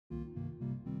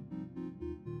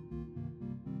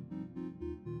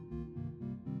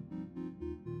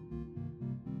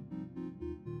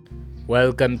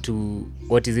Welcome to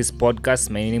What is this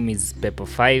podcast? My name is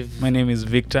Pepper5. My name is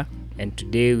Victor. And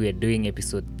today we are doing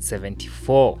episode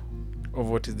 74 of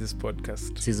What is this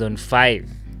podcast? Season 5.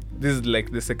 This is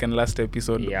like the second last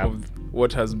episode of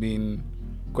what has been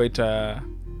quite a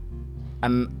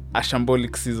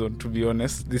shambolic season, to be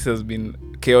honest. This has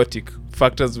been chaotic.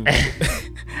 Factors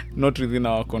not within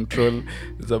our control.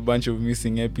 There's a bunch of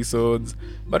missing episodes.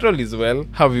 But all is well.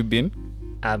 How have you been?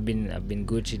 I've been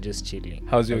Gucci, just chilling.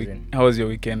 How was your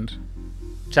weekend?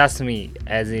 Trust me,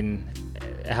 as in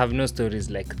I have no stories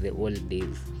like the old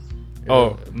days.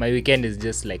 My weekend is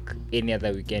just like any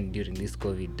other weekend during these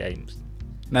COVID times.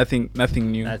 Nothing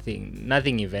new.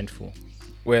 Nothing eventful.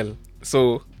 Well,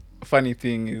 so funny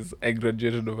thing is I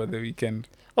graduated over the weekend.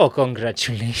 Oh,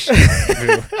 congratulations,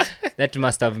 bro. That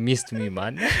must have missed me,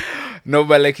 man. No,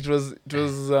 but like it was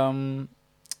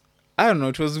I don't know,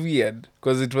 it was weird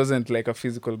because it wasn't like a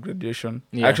physical graduation.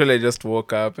 Yeah. Actually, I just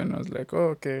woke up and I was like,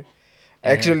 oh, okay. I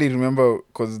actually remember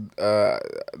because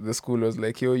the school was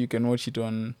like, yo, you can watch it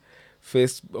on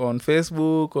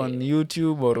Facebook, on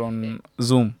YouTube, or on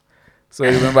Zoom. So I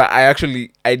remember I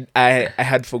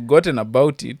had forgotten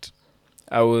about it.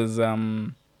 I was, I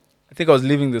think I was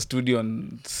leaving the studio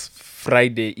on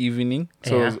Friday evening.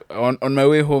 So on my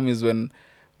way home is when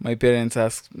my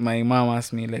mom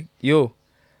asked me like, yo,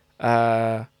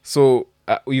 so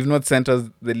you've not sent us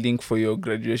the link for your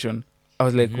graduation. I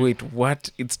was like, wait,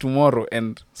 what? It's tomorrow.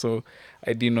 And so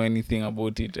I didn't know anything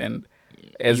about it. And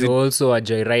you also a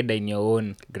joyrider in your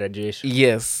own graduation.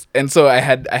 Yes. And so I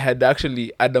had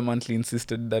actually adamantly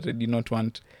insisted that I did not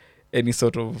want any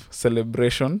sort of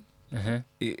celebration.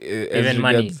 Even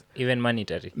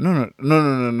monetary. No.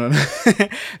 No,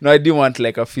 I didn't want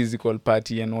like a physical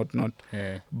party and whatnot.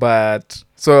 But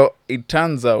so it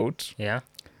turns out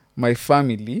my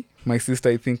family, my sister,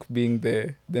 I think, being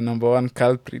the number one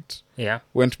culprit,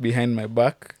 went behind my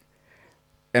back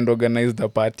and organized a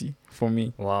party for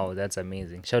me. Wow, that's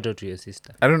amazing. Shout out to your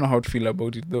sister. I don't know how to feel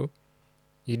about it, though.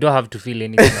 You don't have to feel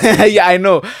anything. Yeah, I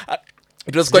know.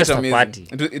 It was quite just amazing. A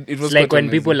party. It was like when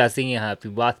amazing. People are singing happy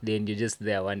birthday and you're just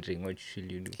there wondering what should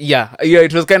you do. Yeah,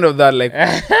 it was kind of that. Like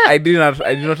I did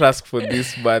not ask for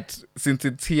this, but since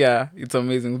it's here, it's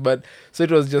amazing. But so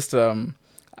it was just a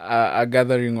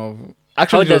gathering of.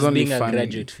 Actually, how does it was only being funny. A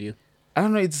graduate feel? I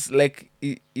don't know. It's like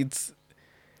it's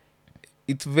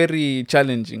very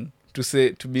challenging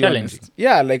to be honest.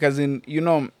 Yeah, like as in,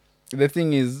 the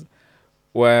thing is,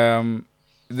 where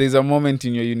there's a moment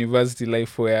in your university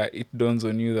life where it dawns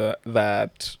on you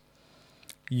that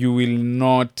you will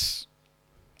not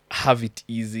have it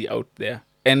easy out there,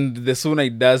 and the sooner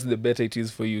it does, the better it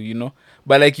is for you.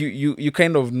 But like you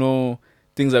kind of know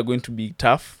things are going to be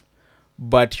tough,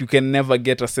 but you can never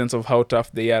get a sense of how tough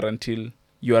they are until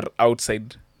you are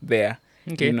outside there.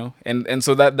 Okay. And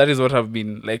so that is what I've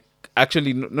been like.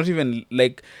 Actually, not even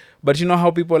like, but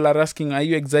how people are asking, are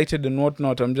you excited and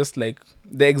whatnot? I'm just like,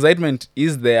 the excitement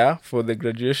is there for the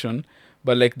graduation,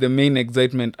 but like the main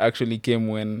excitement actually came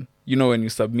when you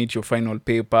submit your final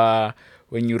paper,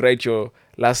 when you write your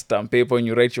last term paper, when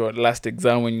you write your last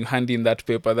exam, when you hand in that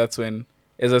paper. That's when,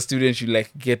 as a student, you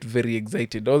like get very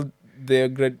excited. All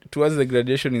towards the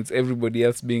graduation, it's everybody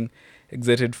else being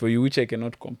excited for you, which I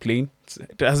cannot complain.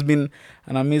 It has been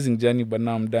an amazing journey, but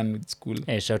now I'm done with school.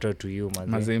 Hey, shout out to you,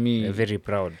 Mazemi. I'm very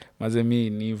proud. Mazemi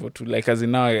Nivo too. Like as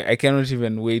in now, I cannot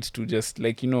even wait to just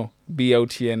like be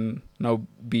out here and now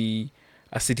be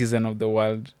a citizen of the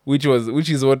world. Which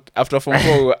is what after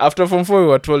Form 4 we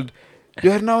were told,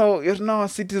 you're now a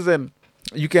citizen.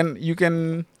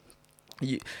 You're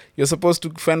supposed to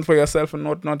fend for yourself and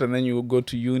whatnot, and then you go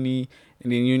to uni,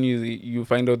 and in uni you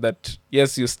find out that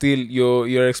yes,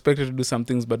 you're expected to do some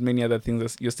things, but many other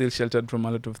things you're still sheltered from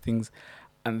a lot of things.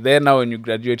 And then now when you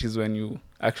graduate is when you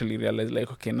actually realize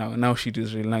like, okay, now shit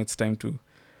is real. Now it's time to.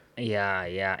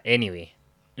 Yeah. Anyway.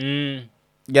 Yeah,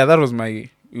 that was my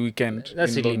weekend.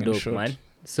 That's really dope, man.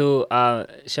 So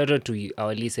shout out to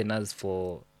our listeners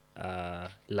for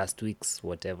last week's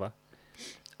whatever.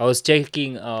 I was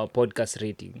checking our podcast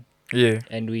rating. Yeah.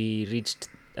 And we reached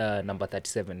number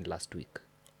 37 last week.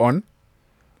 On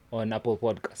Apple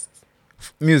Podcasts.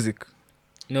 Music?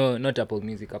 No, not Apple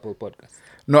Music, Apple Podcasts.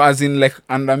 No, as in like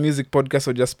under music podcast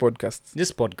or just podcasts?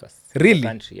 Just podcasts. Really?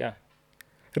 Country, yeah.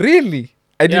 Really?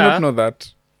 I did not know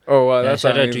that. Oh, wow, that's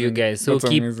shout amazing. Out to you guys. So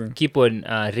keep on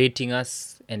rating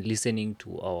us and listening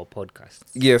to our podcasts.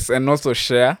 Yes, and also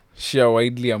share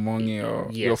widely among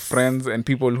your friends and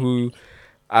people who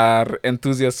are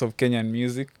enthusiasts of Kenyan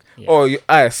music.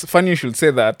 Yes. Funny you should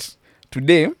say that.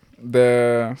 Today,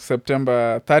 the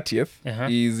September 30th,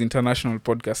 is International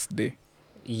Podcast Day.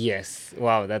 Yes.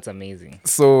 Wow, that's amazing.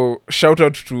 So shout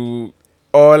out to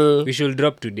all. We should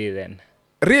drop today then.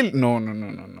 Real? No.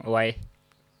 Why?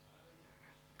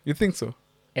 You think so?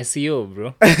 SEO,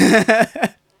 bro.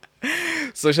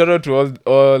 So shout out to all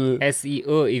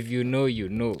SEO, if you know, you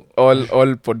know. all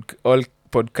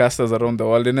podcasters around the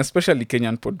world, and especially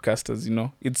Kenyan podcasters. You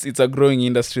know, it's a growing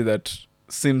industry that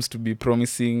seems to be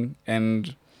promising,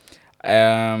 and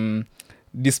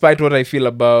despite what I feel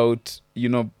about, you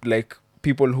know, like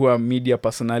people who are media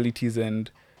personalities and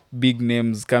big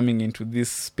names coming into this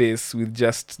space with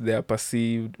just the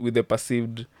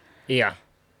perceived, Yeah.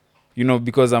 you know,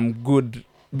 because I'm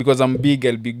big,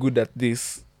 I'll be good at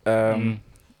this.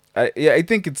 I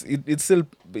think it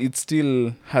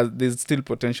still has, there's still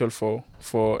potential for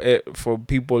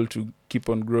people to keep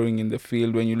on growing in the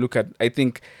field. When you look at, I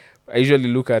think I usually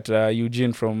look at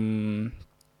Eugene from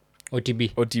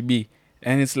OTB,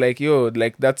 and it's like, yo,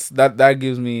 like that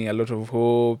gives me a lot of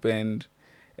hope, and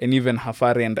even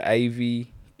Hafari and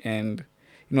Ivy, and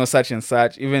you know, such and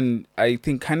such. Even I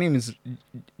think her name is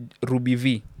Ruby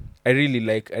V. I really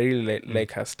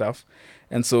like her stuff.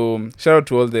 And so shout out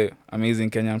to all the amazing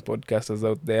Kenyan podcasters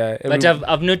out there. But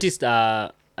I've noticed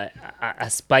a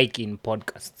spike in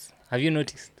podcasts. Have you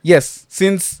noticed? Yes,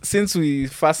 since we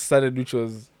first started, which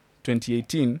was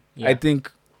 2018, Yeah. I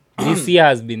think This year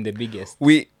has been the biggest.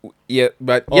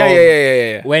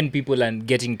 Yeah. When people are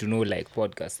getting to know like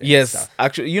podcasts and Yes, stuff.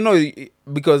 actually, you know,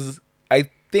 because I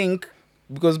think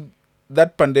because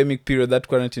that pandemic period, that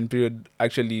quarantine period,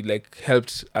 actually like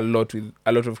helped a lot with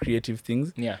a lot of creative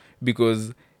things. Yeah.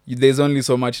 Because there's only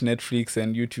so much Netflix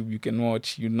and YouTube you can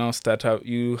watch. You now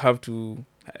you have to.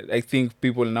 I think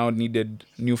people now needed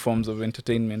new forms of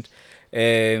entertainment,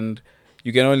 and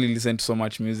you can only listen to so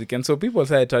much music, and so people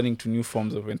started turning to new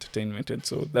forms of entertainment, and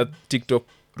so that TikTok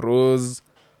rose,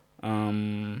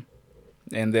 and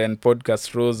then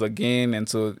podcast rose again, and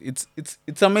so it's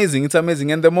amazing. It's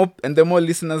amazing, and the more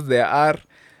listeners there are,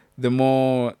 the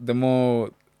more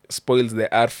spoils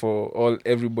there are for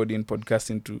everybody in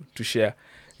podcasting to share.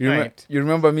 You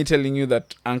remember me telling you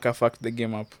that Anchor fucked the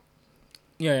game up?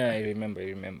 Yeah, I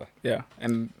remember. Yeah,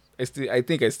 and I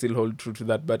think I still hold true to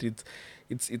that, but it's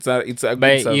a good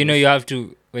But service. you know, you have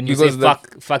to, when you Because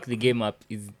say fuck the game up,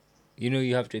 is, you know,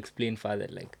 you have to explain further,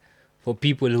 like, for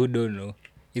people who don't know,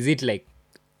 is it like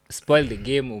spoil the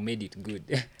game or made it good?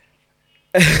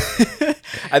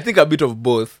 I think a bit of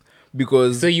both,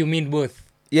 because So you mean both?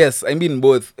 yes, I mean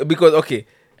both, because okay,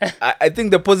 I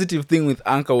think the positive thing with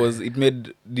Anchor was it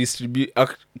made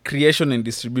creation and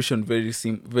distribution very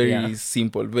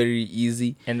simple, very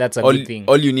easy. And that's a good thing.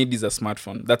 All you need is a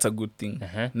smartphone. That's a good thing.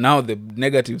 Uh-huh. Now the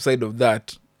negative side of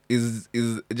that is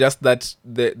just that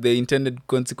the intended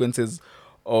consequences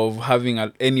of having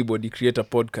anybody create a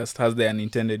podcast has the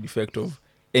unintended effect of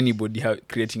anybody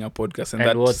creating a podcast, and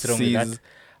that what's wrong with sees that?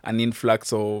 an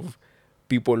influx of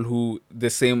people who the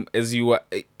same as you are.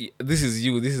 This is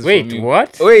you. This is Wait, from you.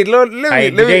 what? Wait, let me.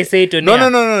 Did I say it on No, air?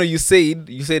 no. You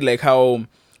said like how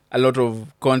a lot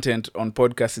of content on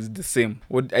podcasts is the same.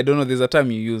 What I don't know. There's a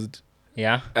term you used.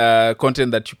 Yeah.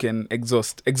 Content that you can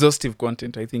exhaustive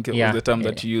content. I think it Yeah, was the term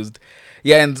yeah. that you used.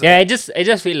 Yeah, and Yeah, I just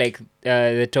feel like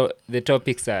the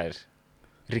topics are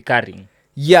recurring.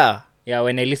 yeah, Yeah,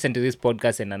 when I listen to this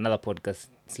podcast and another podcast,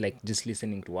 it's like just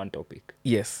listening to one topic.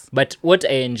 yes. But what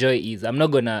I enjoy is, I'm not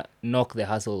gonna knock the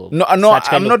hustle of No, such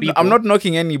kind I'm of not. people. I'm not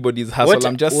knocking anybody's hustle.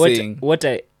 I'm just saying.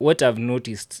 What I've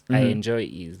noticed I enjoy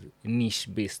is niche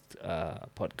based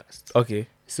podcasts. Okay.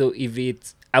 So if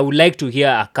it's, I would like to hear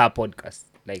a car podcast,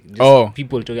 like just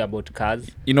people talking about cars.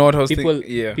 You know what I was People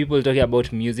thinking? Yeah. people talking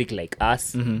about music like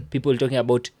us. People talking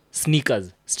about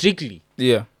sneakers strictly.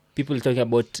 Yeah. People talking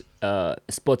about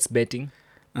sports betting.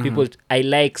 People, I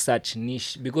like such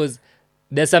niche because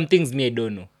there's some things me I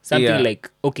don't know. Something Yeah. like,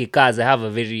 okay, cars, I have a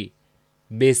very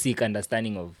basic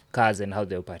understanding of cars and how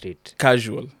they operate.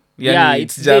 Casual. Yeah,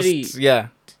 it's it's just very- yeah.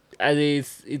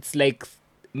 It's like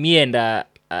me and a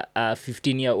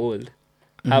 15-year-old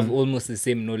have almost the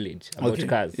same knowledge about Okay.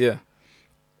 cars. Yeah.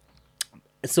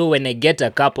 So when I get a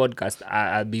car podcast,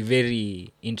 I'll be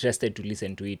very interested to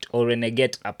listen to it. Or when I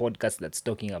get a podcast that's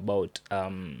talking about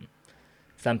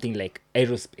something like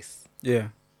aerospace, Yeah.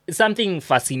 it's something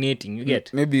fascinating. You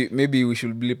get? Maybe we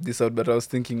should blip this out, but I was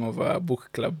thinking of a book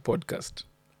club podcast.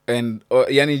 And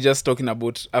Yani just talking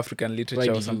about African literature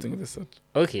did or you- something of the sort.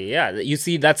 Okay, yeah. You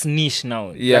see, that's niche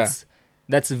now. Yeah.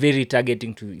 That's very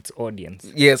targeting to its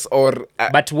audience. Yes, or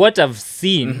But what I've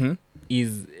seen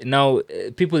is now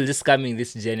people just coming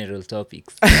these general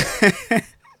topics.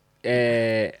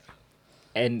 And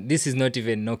this is not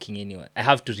even knocking anyone. I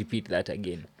have to repeat that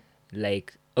again.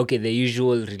 Like, okay, the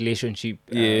usual relationship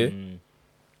Yeah.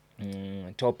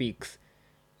 topics.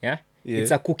 Yeah? Yeah.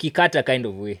 It's a cookie cutter kind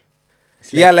of way.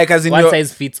 It's Yeah, like as in one your-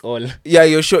 size fits all. Yeah,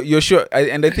 you're sure,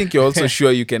 and I think you're also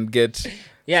sure you can get.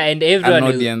 Yeah, and everyone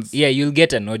will, audience. yeah, you'll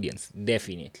get an audience,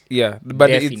 definitely. Yeah, but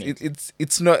Definitely.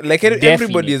 it's not like everybody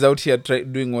Definitely. is out here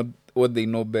doing what they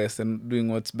know best and doing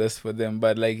what's best for them.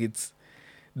 But like it's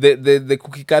the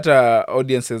cookie cutter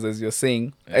audiences, as you're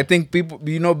saying. I think people,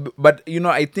 but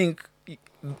I think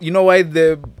why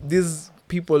these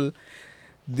people,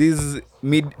 these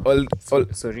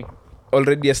Sorry.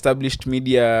 already established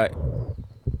media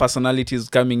personalities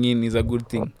coming in is a good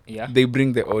thing. Yeah. They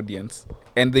bring the audience,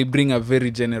 and they bring a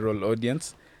very general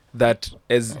audience that,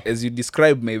 as you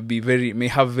described, may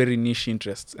have very niche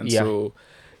interests. And Yeah. so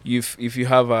if you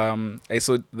have I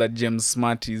saw that James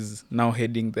Smart is now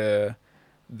heading the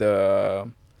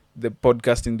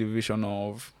podcasting division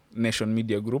of Nation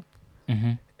Media Group.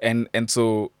 Mm-hmm. And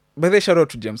so, by the way, shout out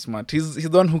to James Smart. He's the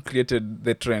one who created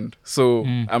the trend, so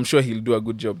I'm sure he'll do a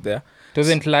good job there.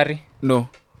 Wasn't Larry? No,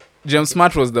 James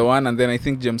Smart was the one, and then I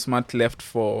think James Smart left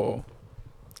for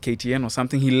KTN or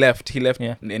something. He left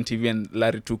Yeah. NTV, and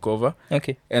Larry took over.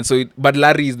 Okay. And so, but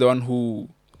Larry is the one who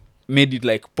made it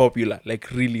like popular,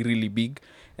 like really, really big.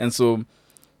 And so,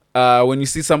 when you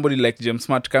see somebody like James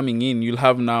Smart coming in, you'll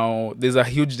have now, there's a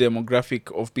huge demographic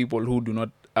of people who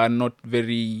are not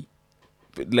very,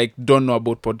 like, don't know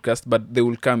about podcast, but they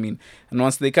will come in. And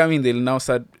once they come in, they'll now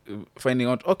start finding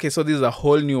out, okay, so this is a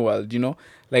whole new world,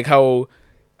 like how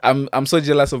I'm so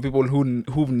jealous of people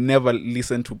who've never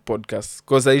listened to podcasts,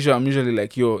 because I'm usually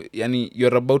like,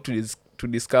 you're about to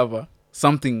discover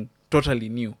something totally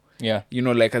new. Yeah.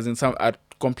 Like as in a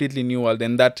completely new world,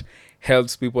 and that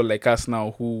helps people like us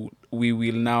now, who we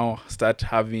will now start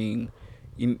having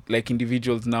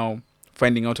individuals now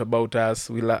finding out about us.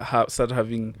 We'll start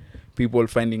having people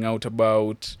finding out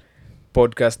about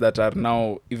podcasts that are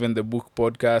now even the book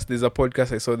podcast. There's a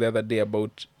podcast I saw the other day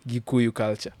about Gikuyu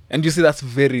culture, and you see that's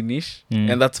very niche,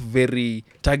 and that's very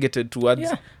targeted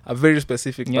towards a very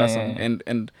specific person.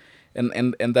 And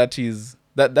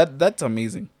that's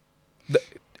amazing.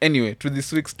 Anyway, to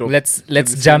this week's topic.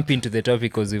 Let's jump into the topic,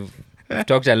 because we've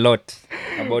talked a lot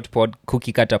about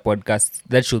cookie cutter podcasts.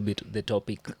 That should be the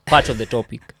topic, part of the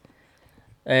topic.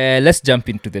 Let's jump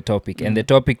into the topic. And the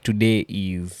topic today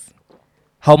is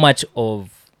how much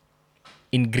of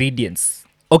ingredients.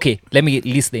 Okay, let me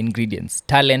list the ingredients: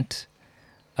 talent,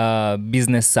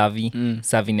 business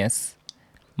savviness,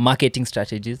 marketing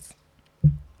strategies,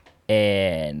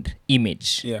 and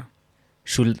image. Yeah.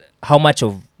 How much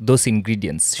of those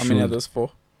ingredients How many are those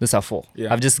for? Those are 4.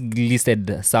 Yeah. I've just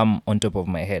listed some on top of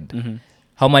my head. Mm-hmm.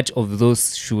 How much of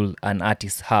those should an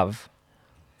artist have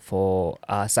for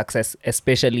success,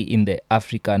 especially in the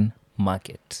African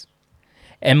market,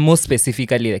 and more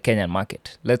specifically the Kenyan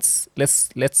market? Let's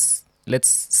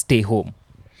stay home.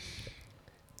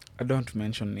 I don't want to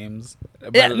mention names.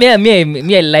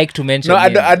 Me, I like to mention No,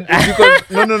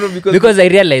 names. because Because I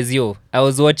realized, I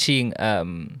was watching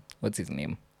what's his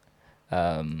name,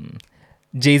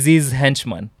 Jay-Z's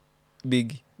henchman.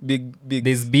 big.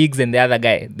 There's Biggs and the other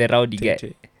guy, the rowdy guy.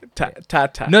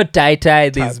 Tata. Not Tai.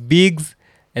 There's Biggs,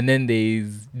 and then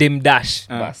there's Dame Dash.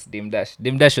 Dame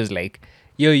Dash was like,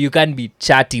 you can't be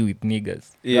chatty with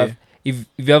niggas. Yeah. If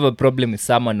you have a problem with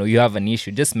someone or you have an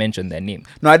issue, just mention their name,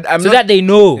 No, I'm so not, that they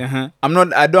know.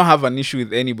 I don't have an issue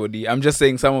with anybody. I'm just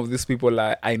saying some of these people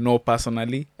I know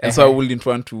personally, and so I wouldn't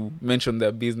want to mention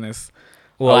their business.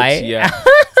 Why? Out here.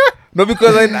 No,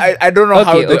 because I don't know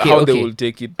how they will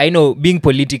take it. I know being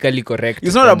politically correct.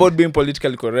 It's not about being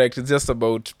politically correct. It's just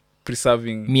about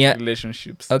preserving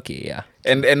relationships. Okay, yeah.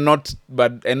 And not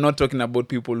talking about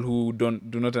people who do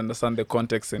not understand the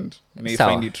context and may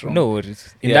find it wrong. No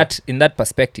worries. In that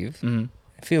perspective,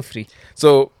 feel free.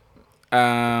 So,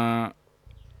 I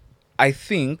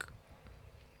think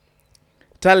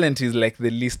talent is like the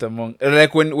least among,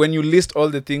 like when you list all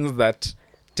the things that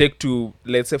take to,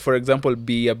 let's say, for example,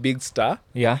 be a big star.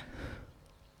 Yeah.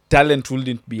 Talent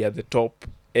wouldn't be at the top,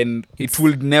 and it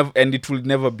will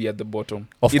never be at the bottom.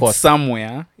 Of it's course,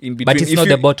 somewhere in between. But it's not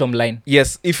the bottom line.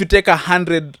 Yes, if you take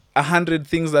 100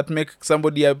 things that make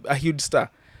somebody a huge star,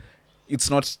 it's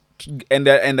not, and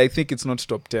I think it's not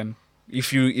top 10.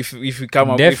 If you come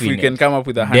up, if we can come up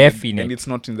with 100, and it's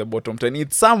not in the bottom 10,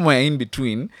 it's somewhere in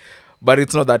between, but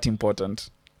it's not that important.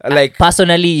 Like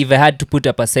personally, if I had to put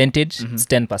a percentage, it's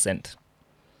 10%.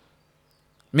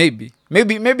 Maybe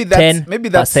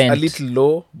that's a little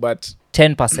low, but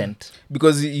 10%.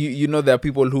 Because there are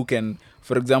people who can,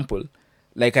 for example,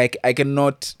 like I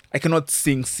cannot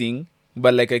sing,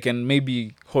 but like I can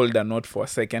maybe hold a note for a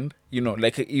second,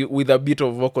 like with a bit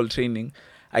of vocal training,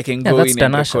 I can go in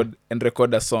and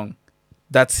record a song.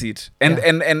 That's it. And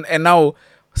Yeah. and now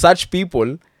such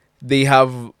people, they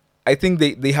have, I think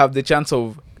they have the chance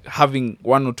of having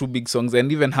 1 or 2 big songs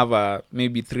and even have a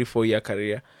maybe 3-4 year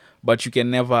career, but you can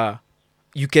never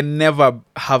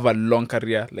have a long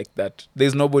career like that.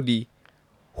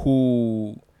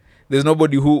 Who there's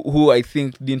nobody who I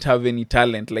think didn't have any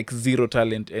talent, like zero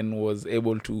talent, and was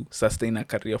able to sustain a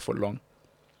career for long.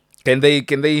 Can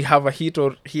they have a hit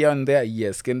or here and there?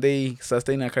 Yes. Can they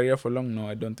sustain a career for long? No,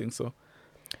 I don't think so.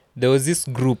 There was this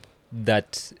group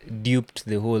that duped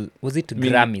the whole, was it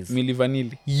Grammys? Milli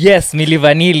Vanilli. Yes, Milli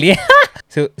Vanilli.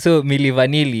 so Milli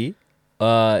Vanilli,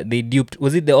 they duped,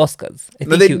 was it the Oscars?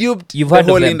 No, they duped you've the heard of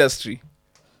whole them. industry.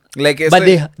 Like, But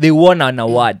they won an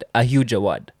award, a huge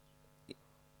award.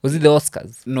 Was it the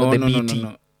Oscars? no, or the no, no, BT?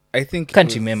 no. I think it Can't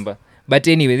was remember. But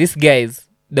anyway, these guys,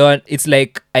 the one, it's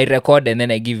like I record and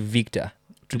then I give Victor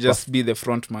to just be the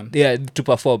front man. to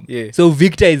perform. Yeah. So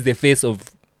Victor is the face of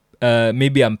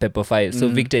maybe I'm Pepper 5. So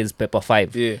Mm. Victor is Pepper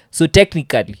 5. Yeah, So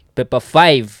technically, Pepper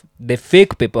 5, the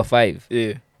fake Pepper 5,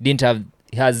 yeah. he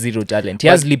has zero talent. He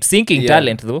But- has lip syncing yeah.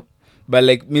 talent though. But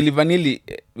like Milli Vanilli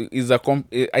is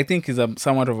I think is a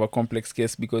somewhat of a complex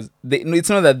case because it's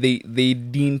not that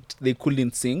they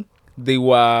couldn't sing. They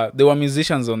were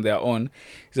musicians on their own.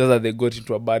 It's just that they got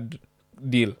into a bad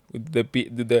deal with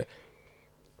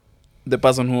the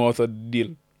person who authored the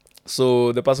deal.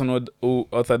 So the person who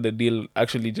authored the deal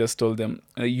actually just told them,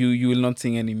 you will not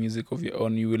sing any music of your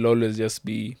own. You will always just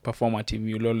be performative.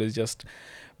 You will always just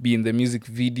be in the music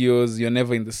videos. You're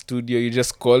never in the studio. You're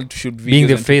just called to shoot videos. Being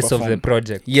the and to face of the perform.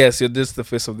 project. Yes, you're just the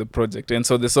face of the project. And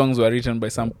so the songs were written by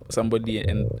somebody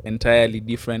entirely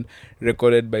different,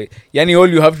 recorded by Yani. All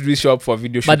you have to do is show up for a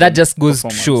video shoot. But that and just goes to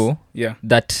performance. show Yeah.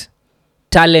 that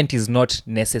talent is not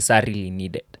necessarily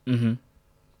needed. Mm-hmm.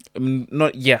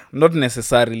 Not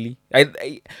necessarily.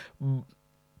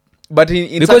 But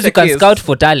in Because such you a can case, scout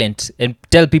for talent and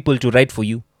tell people to write for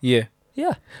you. Yeah.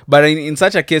 Yeah. But in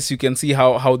such a case, you can see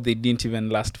how they didn't even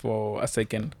last for a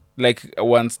second. Like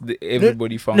once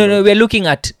everybody found No, out. we're looking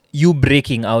at you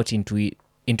breaking out into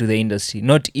the industry,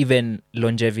 not even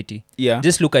longevity. Yeah.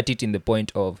 Just look at it in the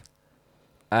point of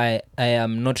I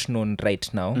am not known right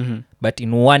now, Mhm. but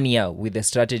in 1 year with the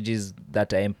strategies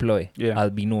that I employ, Yeah. I'll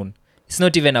be known. It's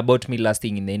not even about me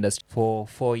lasting in the industry for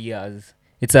 4 years.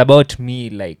 It's about me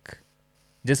like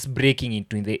just breaking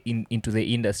into the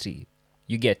industry.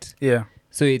 You get? Yeah.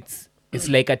 So it's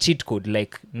like a cheat code,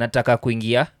 like nataka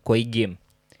kuingia kwa hii game.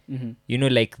 Mm-hmm. You know,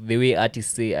 like the way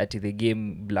artists say at the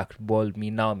game blackballed me,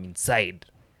 now I'm inside.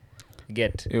 You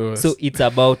get? Yes. So it's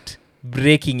about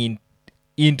breaking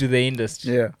into the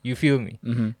industry. Yeah. You feel me?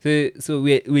 Mm-hmm. So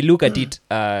we look at it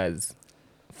as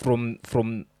from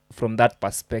that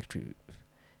perspective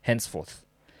henceforth.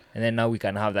 And then now we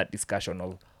can have that discussion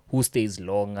of who stays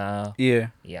longer. Yeah.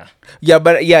 Yeah. Yeah,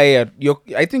 but yeah.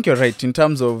 I think you're right in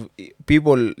terms of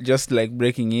people just like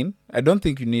breaking in. I don't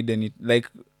think you need any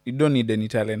you don't need any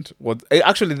talent.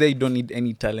 Actually, they don't need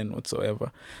any talent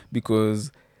whatsoever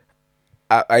because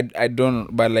I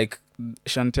don't. But like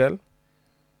Chantel,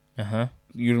 Uh-huh.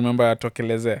 you remember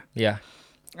Tokeleze? Yeah.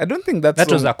 I don't think that Was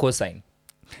song- a cosign.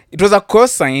 It was a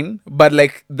cosign, but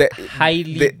like the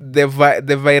Highly the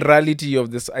virality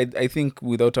of this, I think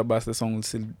without a bus the song will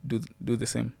still do the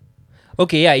same.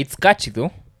 Okay, yeah, it's catchy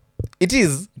though. It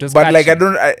is, It was but like catchy.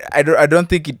 I don't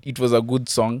think it was a good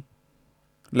song.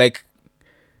 Like,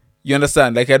 you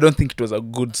understand? Like, I don't think it was a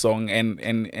good song, and I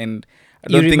You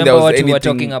don't think remember there was what we anything were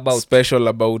talking about? special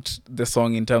about the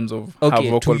song in terms of Okay,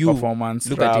 her vocal to you, performance,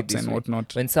 look at it raps, this and way.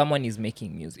 whatnot. When someone is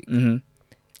making music, Mm-hmm.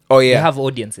 Oh they yeah. have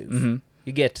audiences. Mm-hmm.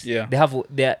 You get? Yeah. They have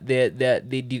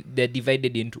they're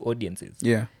divided into audiences.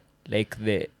 Yeah. Like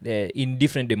the in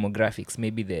different demographics,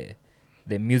 maybe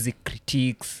the music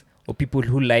critiques or people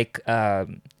who like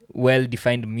well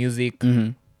defined music,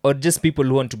 Mm-hmm. or just people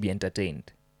who want to be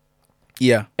entertained.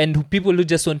 Yeah. And people who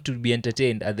just want to be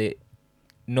entertained are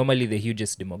normally the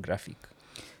hugest demographic.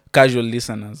 Casual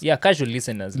listeners. Yeah, casual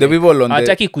listeners. The people on the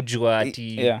hataki kujua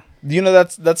ati yeah. You know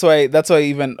that's why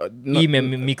even hii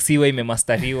imemixiwa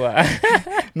imemastariwa.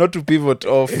 not to pivot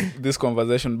off this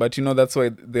conversation, but you know that's why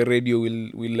the radio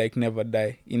will like never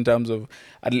die in terms of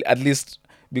at least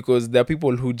because there are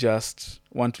people who just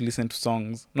want to listen to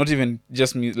songs, not even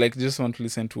just like just want to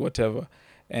listen to whatever,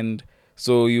 and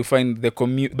so you find the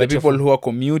But people who are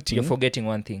commuting. You're forgetting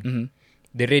one thing. Mhm.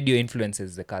 The radio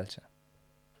influences the culture.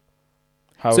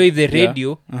 How- So if the yeah.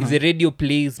 radio if the radio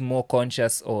plays more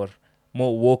conscious or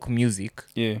more woke music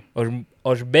Yeah.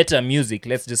 or better music,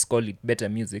 let's just call it better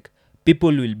music, people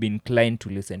will be inclined to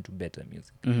listen to better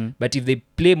music. Mm-hmm. But if they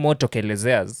play more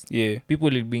tokelezeas, Yeah. people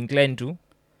will be inclined to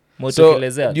So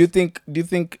Motokelezea. do you think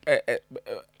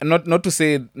not to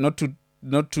say not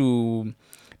to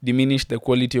diminish the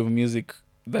quality of music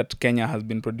that Kenya has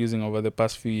been producing over the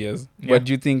past few years, Yeah. but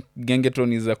do you think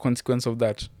Gengeton is a consequence of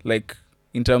that, like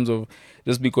in terms of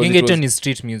just because Gengeton is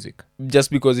street music. just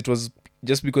because it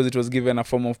was given a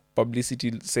form of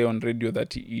publicity, say on radio,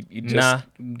 that it just Nah,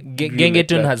 grew like Gengeton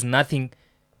that? has nothing.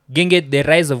 The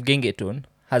rise of Gengeton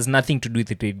has nothing to do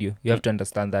with radio. You have to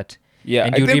understand that. Yeah,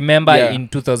 And I you think- remember yeah. in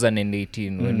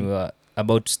 2018 when Mhm. we were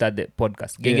about to start the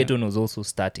podcast, Yeah. Gengeton was also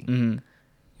starting. Mhm.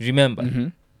 Remember,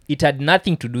 Mhm. it had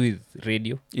nothing to do with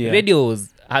radio. Yeah. Radio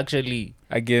was actually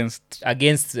Against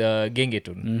against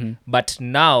Gengeton. Mhm. But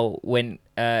now, when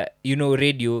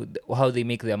radio, how they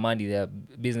make their money, their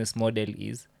business model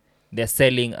is they're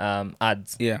selling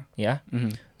ads. yeah. Yeah.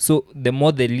 Mhm. So the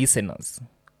more the listeners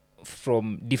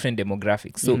from different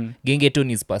demographics. So Mhm.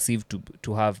 Gengeton is perceived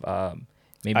to have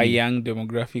maybe A young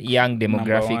demographic. young number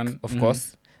demographic, one. of Mhm.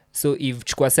 course. So if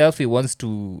Chukwa Selfie wants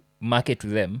to market to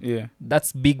them, Yeah.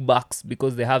 that's big bucks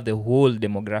because they have the whole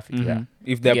demographic Mhm. there.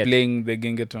 If they're Get. playing the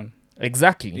Gengeton.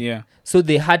 Exactly. Yeah. So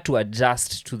they had to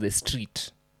adjust to the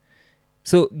street.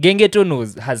 So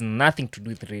Gengeton has nothing to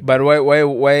do with radio. But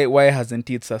why hasn't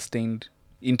it sustained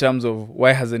in terms of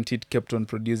why hasn't it kept on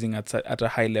producing at a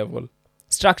high level?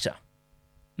 Structure.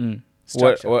 Mm.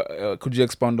 Structure. Could you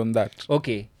expound on that?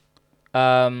 Okay.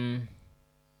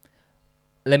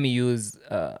 Let me use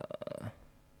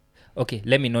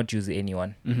let me not use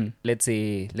anyone. Mm-hmm.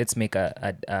 Let's make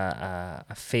a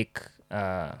fake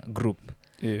group.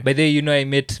 Yeah. By the way, I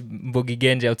met Mbogi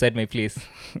Genje outside my place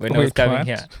when I was Wait, coming what?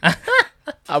 here.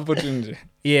 Hapo tu nje.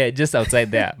 Yeah, just outside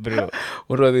there, bro.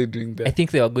 What were they doing there? I think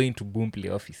they were going to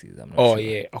Boomplay offices. I'm not Oh sure.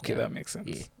 yeah, okay, Yeah. that makes sense.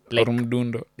 Yeah. Like, Or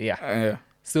Mdundo. yeah. Yeah.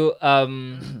 So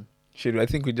Shit, I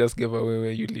think we just gave away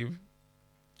where you live.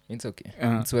 it's okay.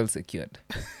 Uh-huh. It's well secured.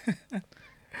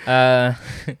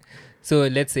 So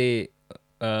let's say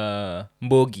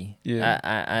Mbogi.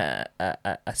 Yeah.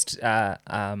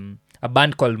 A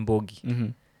band called Mbogi. Mm-hmm.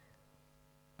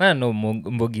 I don't know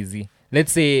Mbogi Z.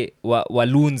 Let's say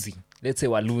Walunzi.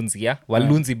 Yeah.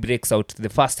 Walunzi breaks out the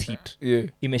first hit. Yeah.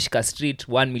 Imeshika Street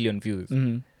 1 million views.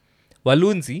 Mm-hmm.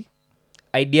 Walunzi,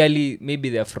 ideally, maybe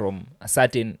they're from a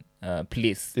certain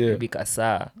place. Yeah. Maybe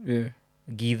Kasa, Yeah.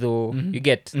 Githo. Mhm. You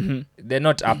get? Mm-hmm. They're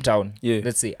not uptown. Yeah.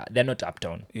 Let's say they're not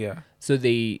uptown. Yeah. So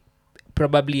they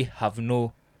probably have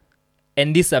no...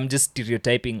 And this I'm just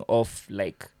stereotyping of,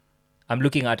 like, I'm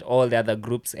looking at all the other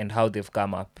groups and how they've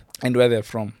come up And where they're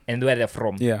from. and where they're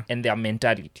from Yeah. and their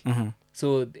mentality. Mm-hmm.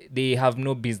 So they have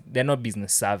they're not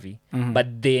business savvy, Mhm.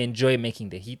 but they enjoy making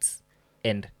the hits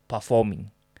and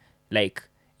performing. Like,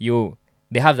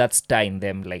 they have that star in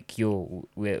them. Like,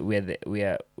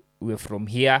 we're from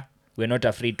here. We're not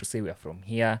afraid to say we're from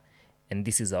here, and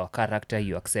this is our character.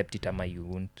 You accept it, ama you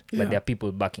won't. Yeah. But there are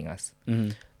people backing us.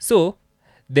 Mm-hmm. So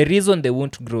the reason they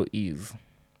won't grow is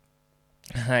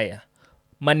haya,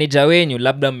 manager wenyu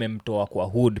labda mmemtoa kwa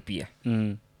hood pia,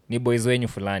 Mm-hmm. ni boys wenyu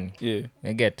fulani. Yeah.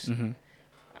 You get? Mm-hmm.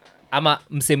 Ama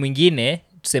mse mwingine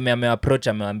tuseme ameapproach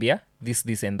amewambia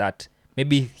this and that,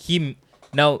 maybe him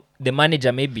now the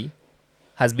manager maybe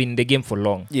has been in the game for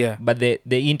long, Yeah. but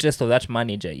the interest of that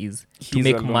manager is to He's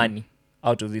make alone. money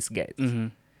out of these guys. Mm-hmm.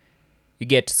 You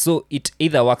get? So it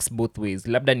either works both ways.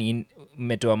 Labda ni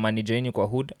mmetoa manager yenyu kwa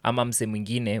hood, ama mse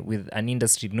mwingine with an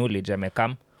industry knowledge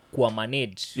amekam kuwa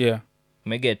manage. Yeah.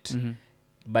 Umeget? Mm-hmm.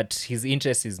 But his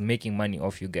interest is making money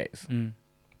off you guys. Mm.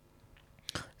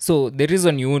 So the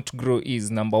reason you won't grow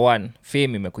is, number one,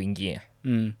 fame imekuingia.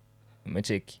 Mm.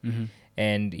 Umecheki. Mm-hmm.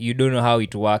 And you don't know how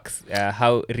it works,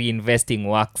 how reinvesting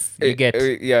works. You get?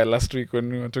 Yeah, last week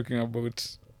when we were talking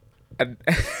about when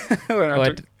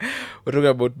What? we're talking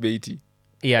about Beatty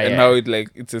Yeah, and yeah. how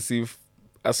it's as if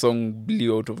a song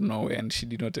blew out of nowhere and she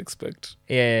did not expect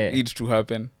Yeah. it to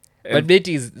happen. But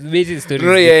Betty's story is No,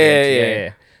 different.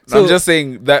 yeah. So, I'm just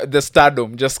saying that the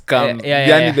stardom just comes.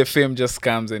 Yeah. The fame just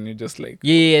comes, and you're just like,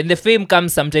 yeah, and the fame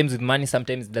comes sometimes with money,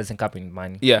 sometimes it doesn't come with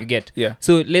money. Yeah. You get? yeah.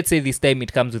 So let's say this time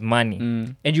it comes with money.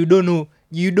 Mm. And you don't know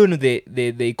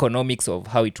the economics of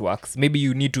how it works. Maybe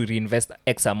you need to reinvest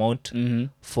X amount Mm-hmm.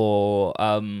 for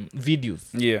videos.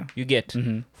 Yeah. You get?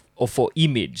 Mm-hmm. Or for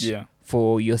image. Yeah.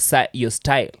 For your style.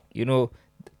 You know,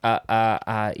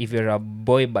 if you're a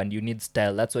boy band, you need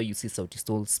style. That's why you see Sauti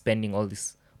Sol spending all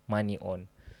this money on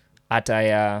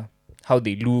attire, how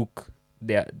they look,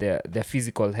 their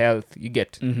physical health. You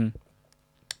get? Mm-hmm.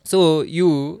 So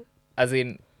you, as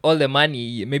in all the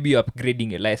money, maybe you're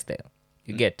upgrading your lifestyle.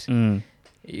 You get? Mm.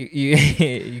 You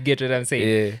you get what I'm saying?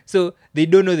 Yeah. So they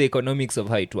don't know the economics of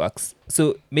how it works.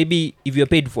 So maybe if you're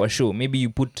paid for a show, maybe you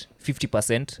put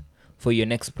 50% for your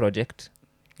next project.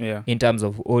 Yeah. in terms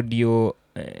of audio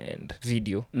and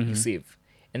video Mhm. you save.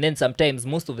 And then sometimes,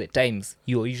 most of the times,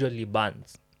 you're usually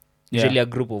bands, Yeah. usually a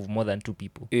group of more than 2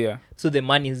 people. Yeah. So the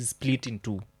money is split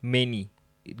into many.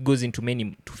 It goes into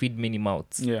many to feed many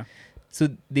mouths. Yeah. So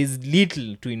there's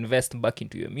little to invest back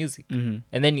into your music. Mm-hmm.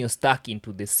 And then you're stuck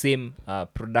into the same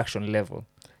production level.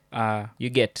 You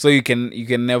get. So you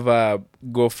can never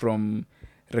go from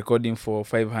recording for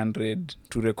 500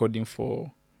 to recording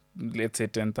for, let's say,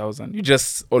 10,000. You're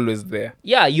just always there.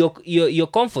 Yeah, your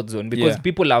comfort zone, because Yeah.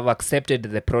 people have accepted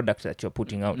the product that you're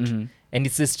putting out. Mhm. And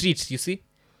it's a street, you see.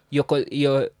 Your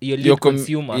lead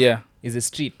consumer Yeah. is a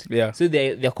street. Yeah. So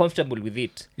they're comfortable with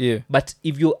it. Yeah. But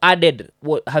if you added,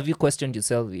 have you questioned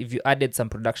yourself, if you added some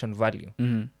production value,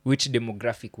 Mm-hmm. which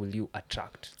demographic will you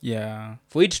attract? Yeah.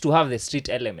 For it to have the street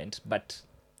element, but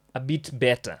a bit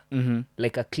better, Mm-hmm.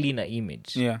 like a cleaner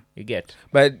image. Yeah. You get.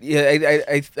 But yeah,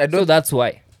 I So don't that's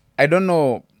why. I don't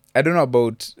know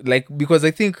about, like, because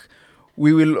I think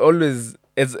we will always,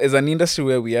 as an industry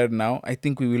where we are now, I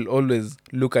think we will always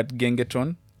look at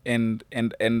Gengeton and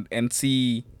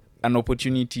see an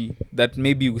opportunity that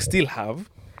maybe we still have,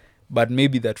 but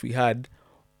maybe that we had,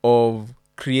 of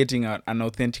creating an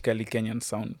authentically Kenyan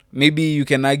sound. Maybe you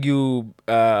can argue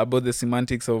about the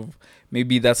semantics of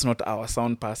maybe that's not our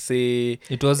sound per se.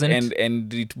 It wasn't.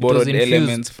 And it borrowed infused.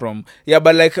 elements from, yeah,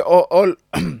 but like all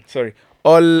sorry,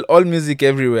 all music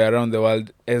everywhere around the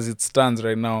world as it stands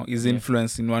right now is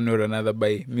influenced in one way or another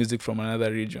by music from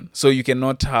another region. So you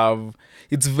cannot have,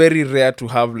 it's very rare to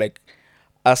have like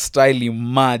a style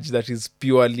emerge that is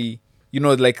purely,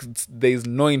 like there is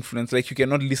no influence. Like you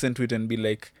cannot listen to it and be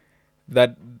like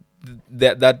that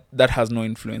has no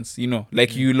influence,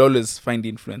 like you'll always find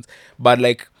influence. But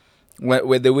like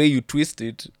where the way you twist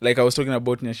it, like I was talking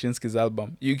about Nyashinsky's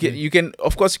album, you can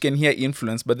of course you can hear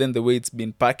influence, but then the way it's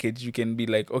been packaged, you can be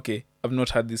like, okay, I've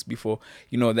not heard this before,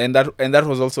 then that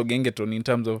was also Gengeton, in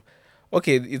terms of,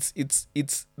 okay, it's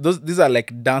these are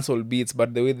like dancehall beats,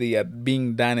 but the way they are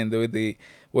being done and the way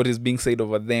what is being said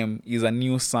over them is a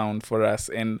new sound for us.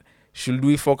 And should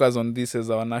we focus on this as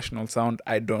our national sound?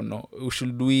 I don't know.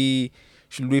 Should we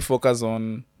focus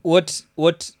on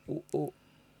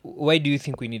Why do you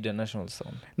think we need a national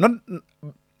sound? Not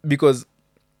because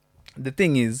the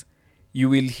thing is, you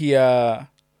will hear,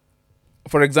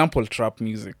 for example, trap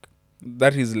music.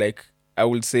 That is like, I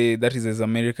would say that is as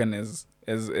American as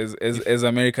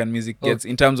American music gets,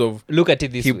 in terms of Look at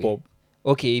it this hip way. hop.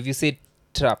 Okay, if you say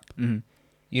trap, Mhm.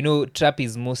 trap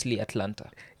is mostly Atlanta.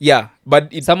 Yeah,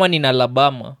 but Someone in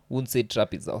Alabama wouldn't say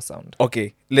trap is our sound.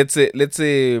 okay. Let's say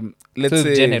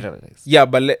So generalize. yeah,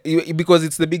 but because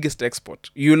it's the biggest export,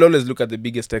 you'll always look at the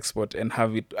biggest export and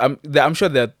have it. I'm sure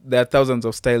that there are thousands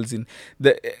of styles in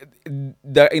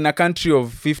in a country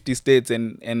of 50 states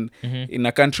and in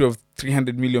a country of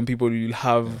 300 million people, you'll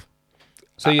have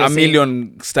So a you're saying,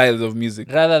 million styles of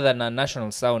music. rather than a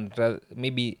national sound,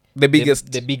 maybe The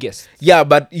biggest. the biggest. Yeah,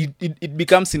 but it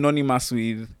becomes synonymous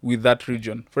with that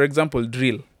region. For example,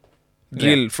 drill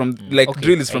from Okay,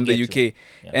 drill is I from the get UK, you.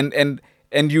 Yeah.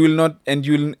 and you will not,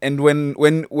 and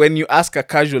when you ask a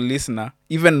casual listener,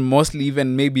 even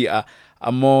maybe a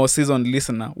more seasoned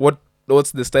listener,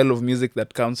 what's the style of music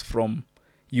that comes from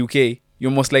UK,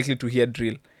 you're most likely to hear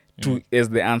drill as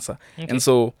the answer. Okay. And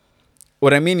so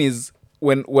what I mean is,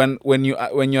 when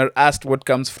you're asked what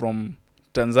comes from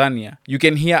Tanzania, you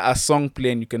can hear a song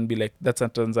play and you can be like, that's a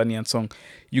Tanzanian song.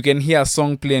 You can hear a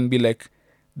song play and be like,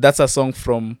 that's a song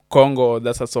from Congo, or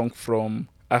that's a song from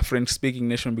a French-speaking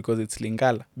nation, because it's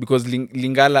Lingala. Because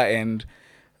Lingala and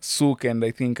Souk and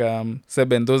I think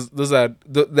Seben, those are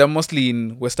they're mostly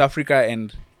in West Africa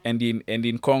and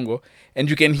in Congo, and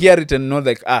you can hear it and know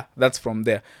like, that's from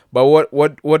there. But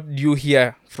what do you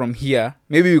hear from here?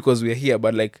 Maybe because we're here,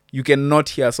 but like you cannot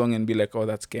hear a song and be like, oh,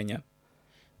 that's Kenyan.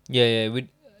 Yeah, with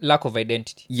lack of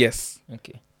identity. Yes.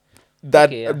 Okay. That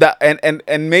Okay, yeah. that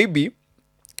and maybe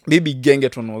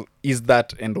Gengeton is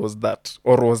that and was that,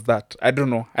 or was that. I don't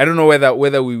know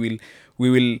whether we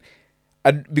will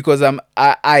because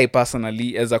I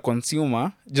personally, as a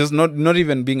consumer, just not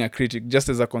even being a critic, just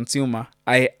as a consumer,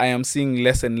 I am seeing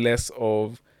less and less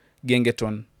of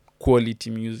Gengeton quality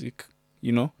music.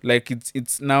 Like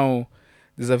it's now.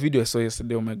 There's a video I saw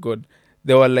yesterday. Oh my god,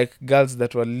 there were like girls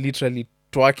that were literally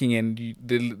twerking, and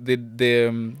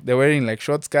they're wearing like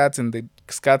short skirts, and the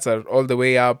skirts are all the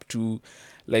way up to,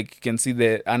 like, you can see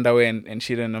the underwear and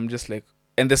shit. And I'm just like,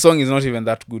 and the song is not even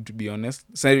that good, to be honest.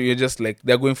 So you're just like,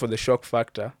 they're going for the shock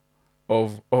factor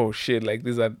of, oh shit, like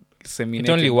these are It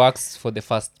only works for the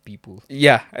first people.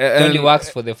 yeah, It only works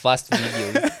for the first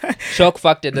videos. Shock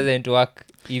factor doesn't work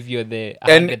if you're the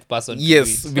And 100th person to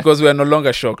yes, do it. because we are no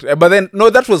longer shocked. But then no,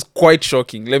 that was quite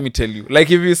shocking, let me tell you.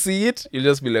 Like if you see it, you'll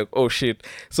just be like, oh shit.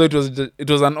 So it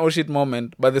was an oh shit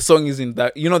moment, but the song isn't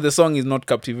that, the song is not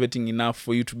captivating enough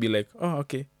for you to be like, oh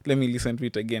okay, let me listen to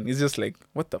it again. It's just like,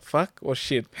 what the fuck? Oh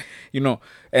shit.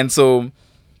 And so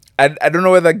I don't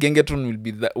know whether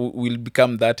Gengetone will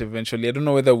become that eventually. I don't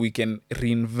know whether we can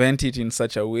reinvent it in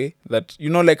such a way that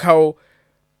like how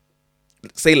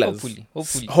Sailors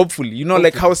hopefully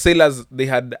like how Sailors, they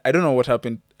had, I don't know what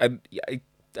happened. I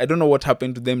don't know what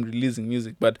happened to them releasing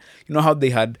music, but how they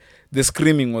had, the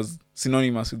screaming was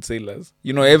synonymous with Sailors.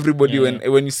 Everybody,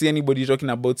 when you see anybody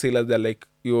talking about Sailors, they're like,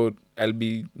 yo, I'll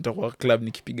be nitakuwa club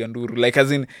nikipiga nduru, like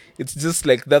as in it's just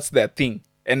like that's their thing.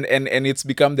 And it's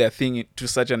become their thing to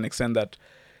such an extent that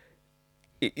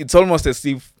it's almost as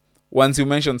if once you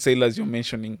mention Sailors, you're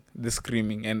mentioning the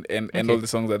screaming and all the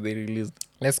songs that they released.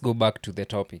 Let's go back to the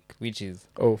topic, which is...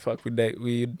 Oh, fuck. We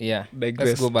digress.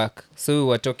 Let's go back. So we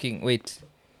were talking... Wait.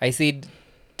 I said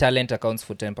talent accounts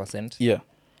for 10%. Yeah.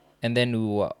 And then we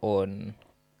were on...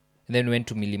 And then we went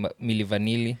to Milli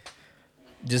Vanilli,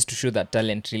 just to show that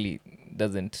talent really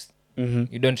doesn't... Mm-hmm.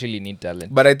 You don't really need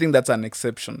talent. But I think that's an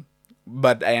exception.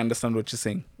 But I understand what you're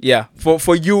saying. Yeah.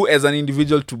 For you as an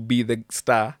individual to be the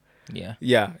star...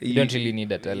 Yeah. You don't really need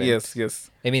the talent.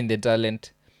 Yes. I mean the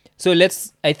talent. So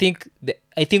I think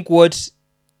what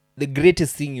the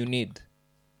greatest thing you need,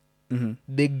 mm-hmm.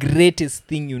 the greatest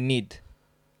thing you need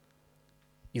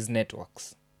is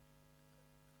networks.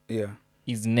 Yeah.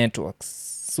 Is networks.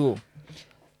 So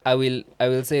I will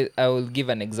give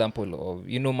an example of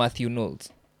Matthew Knowles.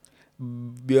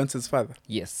 Beyonce's father.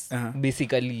 Yes. Uh-huh.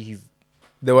 Basically he's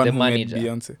the one the who made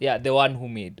Beyonce. Yeah, the one who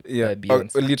made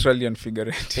Beyonce. Literally and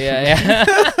figuratively. Yeah.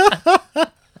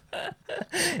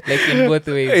 Like in both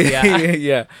ways. Yeah.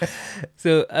 Yeah.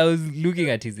 So I was looking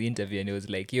at his interview and it was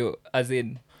like, as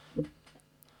in,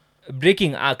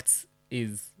 breaking acts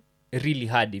is really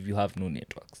hard if you have no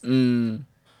networks.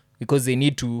 Because they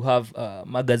need to have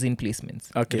magazine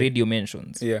placements, radio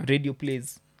mentions, radio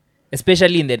plays.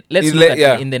 Especially in the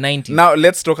in the 90s. Now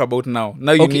let's talk about now.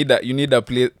 Now you need a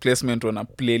placement on a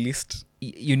playlist.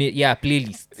 You need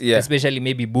playlist. Yeah. Especially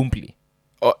maybe Boomplay.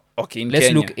 Oh, okay. Let's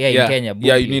Kenya. look. In Kenya. Boomplay.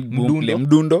 Yeah, you need Boomplay.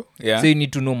 Mdundo. Yeah. So you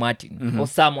need to know Martin or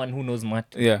someone who knows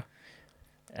Martin. Yeah.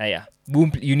 Yeah.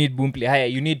 Boomplay. You need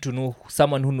Boomplay. You need to know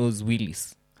someone who knows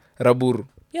Willis. Raburu.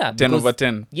 Yeah. 10 over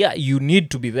 10. Yeah, you need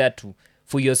to be there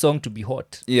for your song to be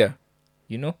hot. Yeah.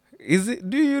 Is it?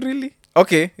 Do you really?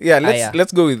 Okay, yeah,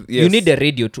 let's go with yes. You need a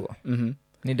radio tour. Mm-hmm.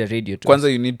 Need a radio tour.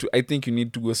 Kwanza I think you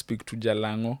need to go speak to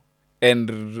Jalango and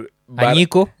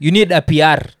Anyiko. You need a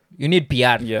PR. You need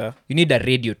PR. Yeah. You need a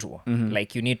radio tour. Mm-hmm.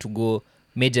 Like you need to go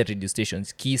major radio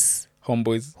stations, Kiss,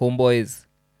 Homeboys.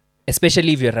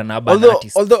 Especially if you're an urban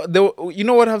artist. Although you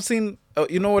know what I've seen?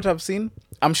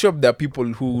 I'm sure there are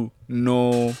people who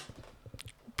know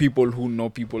people.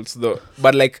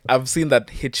 But like I've seen that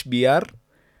HBR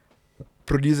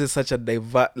produces such a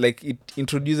it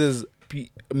introduces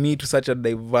me to such a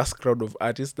diverse crowd of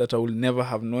artists that I will never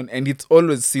have known, and it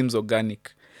always seems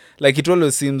organic. Like it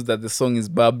always seems that the song is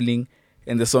bubbling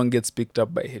and the song gets picked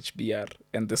up by HBR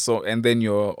and then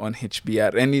you're on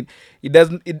HBR, and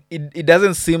it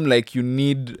doesn't seem like you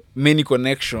need many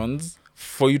connections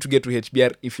for you to get to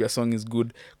HBR if your song is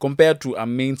good compared to a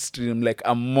mainstream, like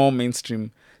a more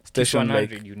mainstream station. Kiss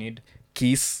 100 like you need.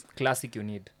 Kiss Classic you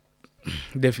need.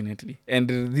 Definitely. And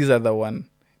these are the one,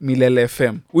 Milele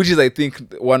FM, which is I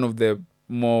think one of the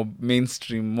more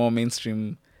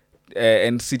mainstream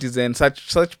and Citizen,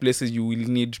 such places you will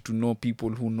need to know people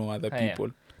who know other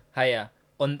people.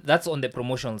 That's on the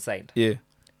promotional side. Yeah.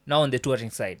 Now on the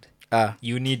touring side,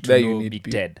 you need to know Big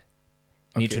Ted.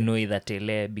 You need to know either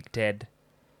Tele, Big Ted.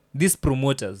 These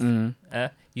promoters, you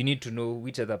need to know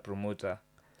which other promoter.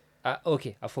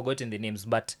 Okay, I've forgotten the names,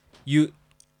 but you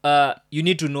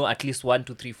need to know at least 1,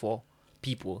 2, 3, 4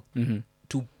 people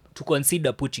to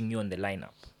consider putting you on the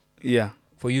lineup. Yeah.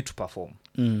 For you to perform.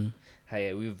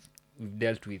 We've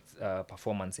dealt with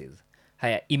performances.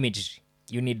 Imagery.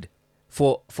 You need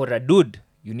for a dude,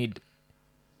 you need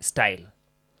style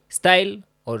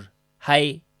or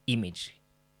high imagery.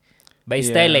 By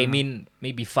style I mean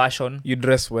maybe fashion. You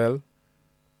dress well.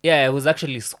 Yeah, I was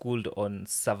actually schooled on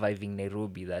Surviving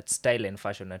Nairobi that style and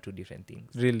fashion are two different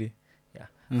things. Really? Yeah.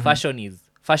 Fashion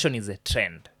is a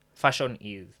trend. Fashion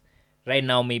is right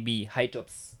now maybe high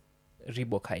tops,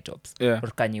 Reebok high tops, or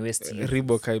Kanye West.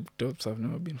 Reebok high tops have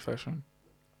never been fashion.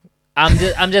 I'm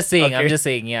just saying. Okay. I'm just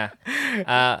saying. Yeah.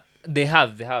 They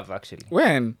have actually.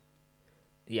 When?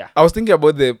 Yeah. I was thinking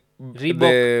about the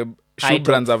Reebok shoe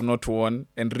brands I've not worn,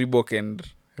 and Reebok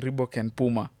and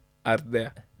Puma are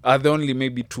there. Are there only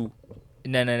maybe 2?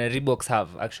 No, Reeboks have,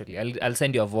 actually. I'll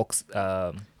send you a Vox.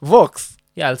 Vox.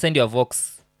 Yeah, I'll send you a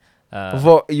Vox.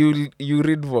 You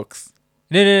read Vox?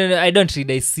 No, I don't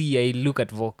read. I look at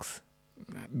Vox.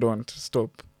 Don't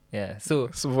stop. Yeah, so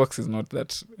Vox is not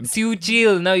that. you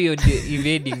chill. Now you're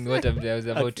evading what I was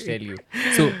about to tell you.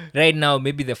 So right now,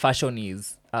 maybe the fashion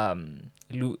is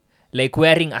like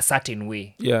wearing a certain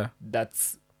way. Yeah.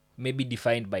 That's maybe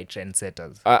defined by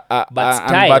trendsetters. But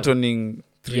style. unbuttoning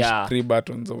Yeah. 3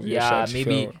 buttons of your Yeah, shirt.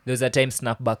 maybe sure. there was a time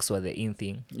snapbacks were the in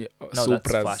thing. Yeah. No,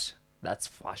 Supras. that's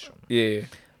fashion. Yeah.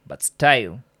 But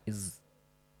style is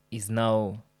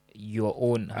now your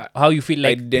own. How you feel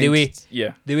like the way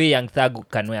Yeah. Young Thug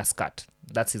can wear a skirt.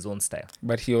 That's his own style.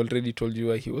 But he already told you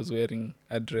why he was wearing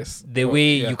a dress. The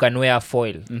way yeah. you can wear a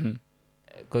foil. Mhm.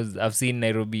 Because I've seen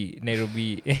Nairobi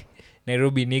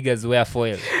niggas wear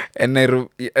foil. And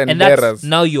And that's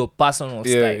now your personal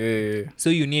yeah, style. yeah. So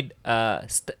you need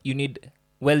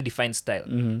well-defined style.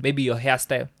 Mhm. Maybe your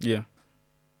hairstyle. Yeah.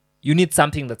 You need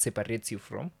something that separates you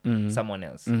from Mhm. someone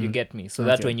else. Mhm. You get me? So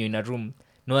that Okay. when you're in a room,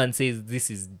 no one says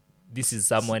this is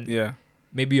someone. Yeah.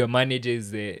 Maybe your manager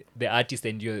is the artist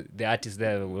and you're the artist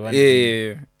there.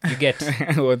 Yeah. You get.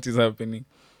 What is happening?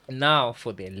 Now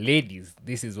for the ladies,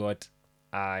 this is what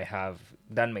I have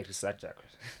done my research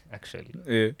actually.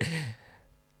 Yeah.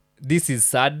 This is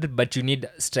sad, but you need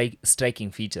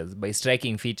striking features. By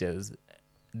striking features,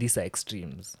 these are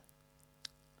extremes.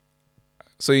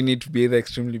 So you need to be either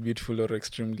extremely beautiful or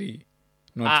extremely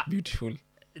not beautiful.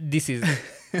 This is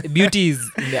beauty is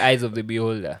in the eyes of the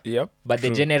beholder. Yep. But true.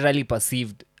 the generally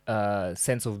perceived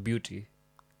sense of beauty.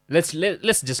 Let's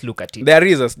just look at it. There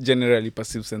is a generally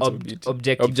perceived sense of beauty.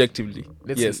 Objectively.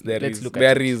 Let's there let's is. look at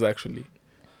There it. is actually.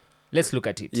 Let's look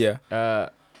at it. Yeah.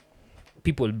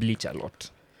 People bleach a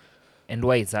lot. And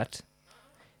why is that?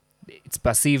 It's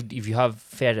perceived if you have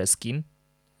fairer skin,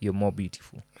 you're more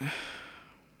beautiful.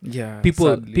 Yeah.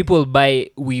 People buy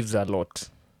weaves a lot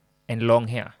and long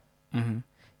hair. Mm-hmm.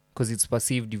 Because it's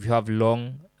perceived if you have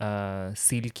long,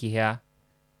 silky hair,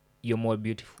 you're more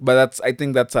beautiful. But I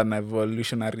think that's an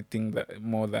evolutionary thing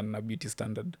more than a beauty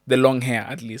standard. The long hair,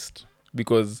 at least,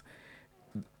 because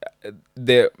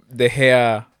the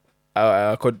hair,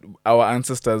 our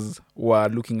ancestors were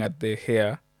looking at the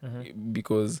hair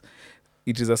because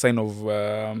it is a sign of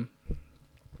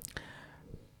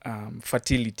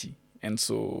fertility, and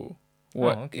so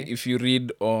if you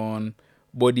read on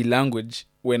body language,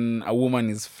 when a woman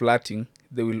is flirting,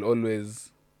 they will always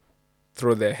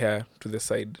throw their hair to the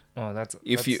side. Oh, that's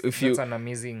an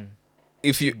amazing.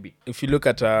 If you look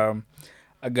at a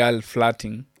girl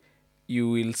flirting, you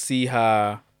will see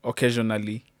her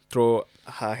occasionally throw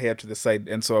her hair to the side,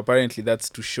 and so apparently that's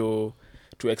to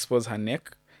expose her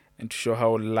neck and to show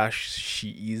how lush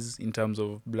she is in terms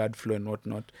of blood flow and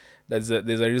whatnot. There's a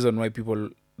reason why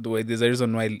there's a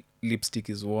reason why lipstick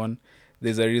is worn.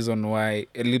 There's a reason why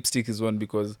a lipstick is worn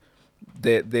because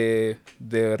the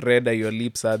redder your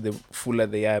lips are, the fuller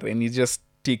they are, and it just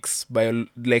ticks it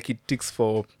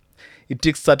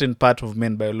ticks certain part of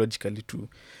men biologically too.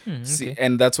 See,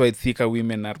 and that's why thicker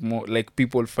women are more like,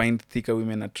 people find thicker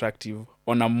women attractive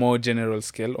on a more general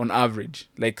scale, on average.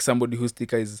 Like somebody who's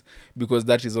thicker is because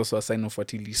that is also a sign of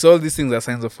fertility. So all these things are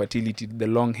signs of fertility: the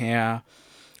long hair,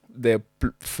 the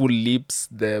full lips,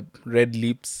 the red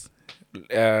lips,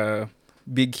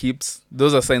 big hips.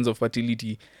 Those are signs of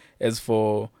fertility. As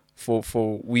for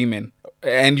women,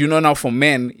 and now for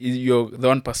men, you're the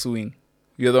one pursuing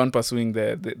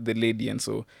the lady, and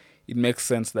so it makes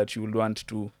sense that you would want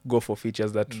to go for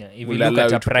features that will allow you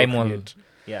to procreate.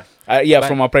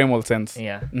 From a primal sense.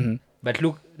 Mm-hmm. But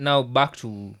look now back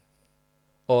to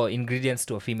ingredients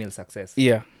to a female success.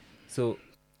 So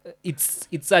it's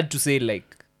sad to say,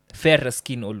 like, fairer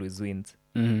skin always wins.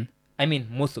 Mm-hmm. I mean,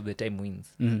 most of the time wins.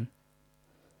 Mm-hmm.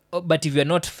 But if you're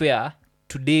not fair,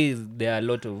 today there are a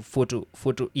lot of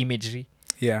photo imagery,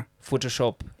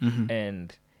 Photoshop,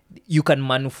 and you can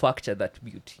manufacture that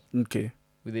beauty. Okay.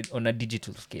 With it on a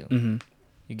digital scale. Mm-hmm.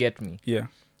 You get me? Yeah.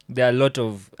 There are a lot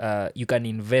of you can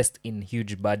invest in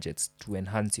huge budgets to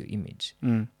enhance your image,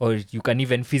 or you can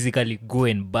even physically go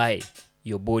and buy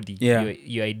your body,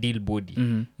 your ideal body.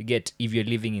 Mm-hmm. You get, if you're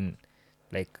living in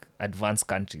like advanced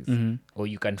countries, or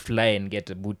you can fly and get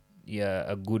a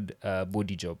good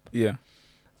body job. Yeah.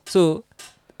 So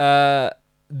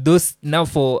those now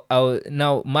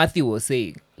Matthew was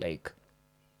saying, like,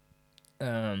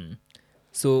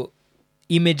 so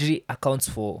imagery accounts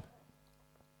for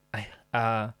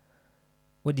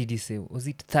what did he say? Was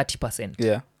it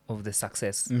 30% of the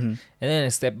success? Mm-hmm. And then I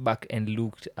stepped back and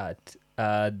looked at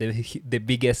the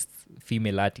biggest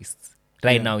female artists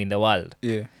right now in the world.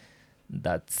 Yeah.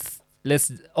 That's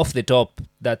let's off the top.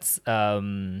 That's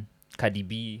Cardi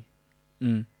B,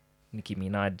 Nicki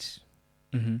Minaj,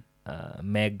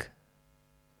 Meg.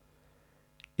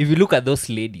 If you look at those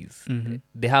ladies,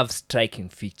 they have striking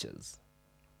features.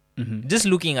 Just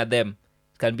looking at them,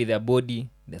 it can be their body,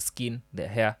 their skin, their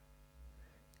hair.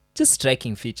 Just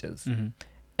striking features. And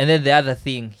then the other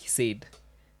thing he said,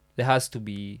 there has to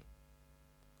be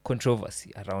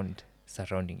controversy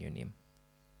surrounding your name.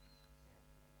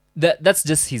 That's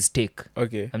just his take.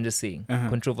 Okay. I'm just saying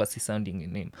controversy surrounding your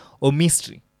name or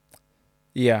mystery.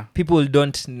 Yeah. People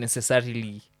don't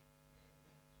necessarily.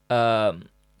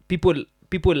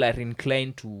 People are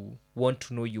inclined to want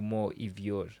to know you more if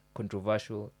you're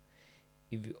controversial,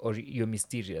 or you're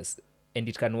mysterious, and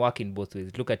it can work in both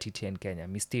ways. Look at it here in Kenya.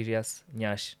 Mysterious,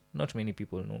 Nyash. Not many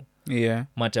people know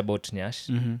much about Nyash.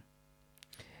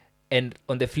 And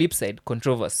on the flip side,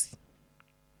 controversy.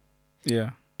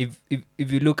 Yeah. If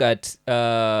you look at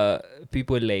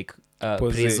people like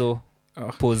Prezo,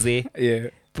 Pose. Yeah.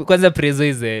 Kwanza Prezo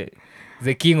is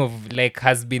the king of, like,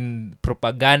 has been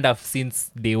propaganda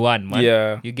since day one, man.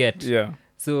 Yeah. You get? Yeah.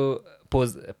 So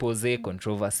Pose,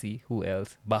 controversy. Who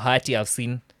else? Bahati I've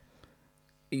seen.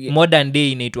 Modern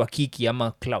day inaitwa Kiki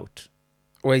ama Clout.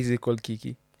 Why is it called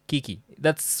Kiki? Kiki.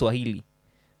 That's Swahili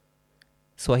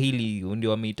ndio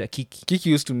wameita Kiki.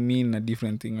 Kiki used to mean a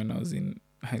different thing when I was in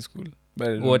high school. But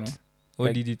I don't What? know. What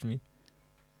Like, did it mean?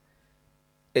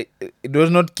 It was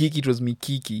not Kiki, it was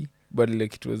Mikiki. But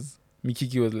like it was...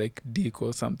 Mikiki was like dick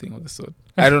or something of the sort.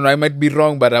 I don't know. I might be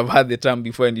wrong, but I've heard the term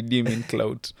before and it didn't mean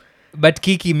clout. But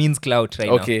Kiki means clout right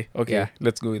now. Okay. Yeah.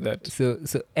 Let's go with that. So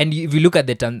and if you look at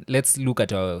let's look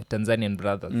at our Tanzanian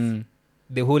brothers.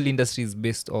 The whole industry is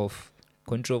based off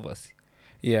controversy.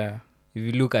 Yeah. If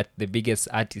you look at the biggest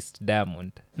artist,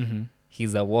 Diamond,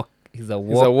 he's a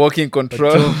walking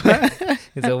control.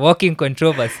 He's a walking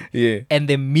controversy. Yeah. And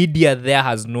the media there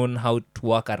has known how to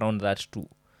work around that to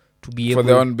be able For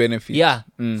their own benefit. Yeah,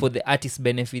 for the artist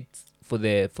benefits, for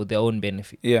their own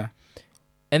benefit. Yeah.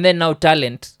 And then now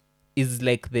talent is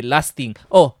like the last thing.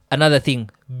 Oh, another thing,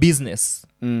 business.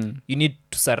 You need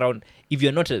to surround. If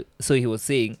you're not he was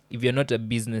saying, if you're not a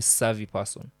business savvy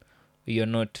person, you're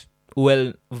not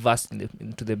well versed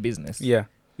into the business. Yeah.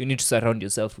 You need to surround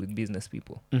yourself with business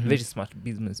people, very smart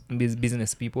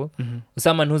business people, or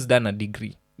someone who's done a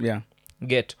degree. Yeah.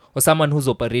 Get, or someone who's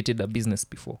operated a business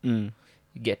before.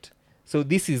 Get. So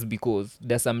this is because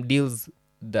there's some deals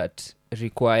that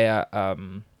require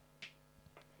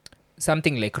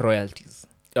something like royalties.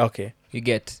 Okay. You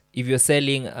get, if you're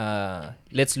selling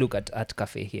let's look at Art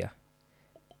Cafe here.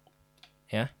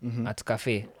 Yeah. Art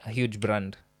Cafe, a huge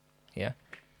brand. Yeah.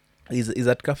 Is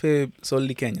that cafe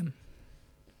solely Kenyan?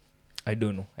 I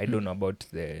don't know. I don't know about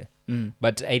the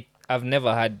but I've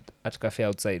never had Art Cafe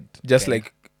outside Just Kenya.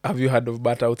 like, have you heard of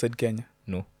Bata outside Kenya?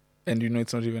 No. And you know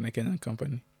it's not even a Kenyan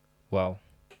company. Wow.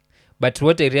 But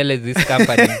what I realize, this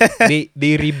company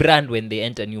they rebrand when they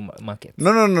enter new markets.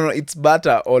 No. It's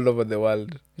Bata all over the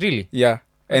world. Really? Yeah.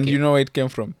 And Okay. you know where it came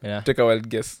from? Yeah. Take a wild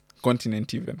guess.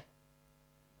 Continent even.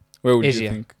 Where would Asia. you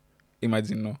think?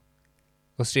 Imagine, no.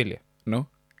 Australia. No?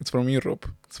 It's from Europe.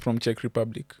 It's from Czech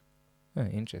Republic. Oh,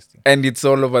 interesting. And it's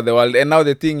all over the world. And now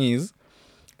the thing is,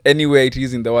 anywhere it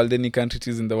is in the world, any country it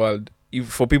is in the world, if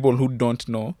for people who don't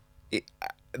know,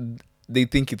 they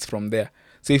think it's from there.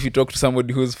 So if you talk to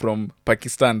somebody who's from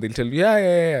Pakistan, they'll tell you,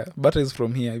 yeah, butter is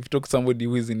from here. If you talk to somebody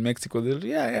who is in Mexico, they'll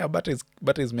yeah, butter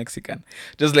is Mexican.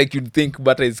 Just like you'd think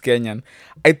butter is Kenyan.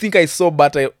 I think I saw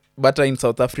butter in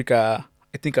South Africa,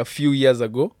 I think a few years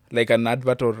ago, like an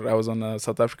advert, or I was on a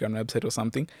South African website or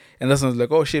something. And that's when I was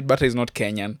like, oh shit, butter is not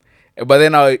Kenyan. But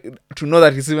then to know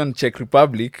that it's even Czech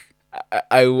Republic,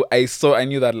 I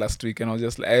knew that last week. And I was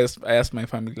just like, I asked my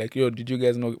family, like, yo, did you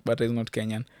guys know butter is not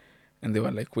Kenyan? And they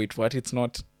were like, wait, what? It's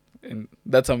not. And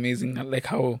that's amazing. Like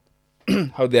how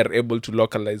they are able to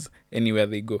localize anywhere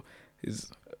they go is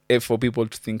for people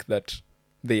to think that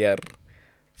they are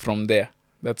from there.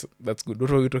 That's good.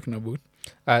 What were we talking about?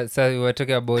 So we were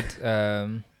talking about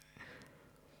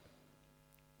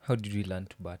how did we learn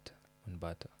to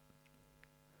butter?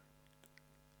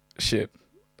 Shit.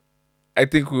 I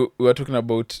think we were talking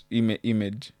about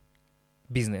image.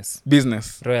 Business.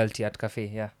 Royalty at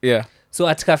cafe, yeah. Yeah. So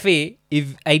at cafe,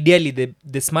 if ideally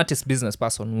the smartest business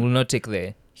person will not take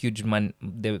the huge man,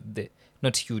 the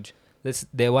not huge,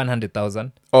 the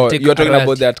 100,000. Oh, you're talking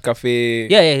about that cafe.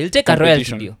 Yeah, he'll take a royalty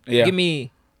competition. deal. Yeah. Give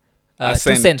me A 2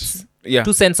 cent. cents. Yeah.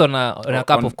 2 cents on a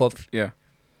cup of coffee. Yeah.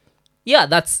 Yeah,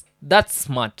 that's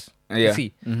smart. Yeah. You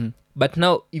see. But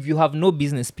now, if you have no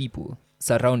business people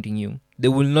surrounding you, they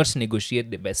will not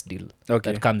negotiate the best deal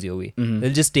Okay. that comes your way.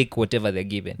 They'll just take whatever they're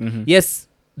given. Yes,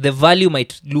 the value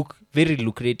might look very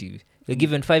lucrative. You're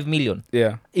given 5 million.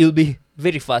 Yeah. It'll be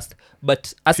very fast.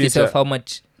 But ask Future. yourself how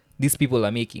much these people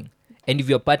are making. And if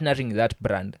you're partnering with that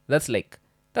brand, that's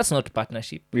not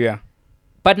partnership. Yeah.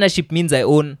 Partnership means I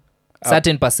own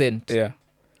certain percent, Yeah.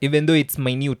 even though it's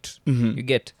minute. Mhm. You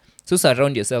get. So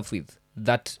surround yourself with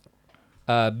that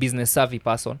business savvy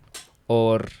person,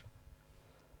 or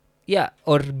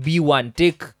be one.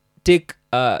 Take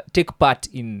part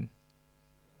in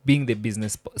being the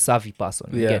business savvy person.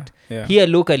 You Yeah. get. Yeah. Here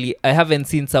locally, I haven't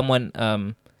seen someone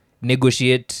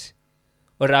negotiate,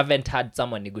 or haven't had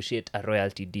someone negotiate a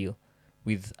royalty deal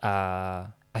with a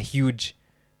huge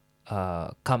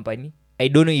company. I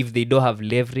don't know if they don't have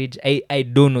leverage. I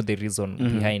don't know the reason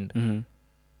behind. Mhm.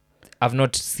 I've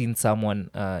not seen someone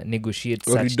negotiate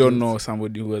Or such you don't deals. know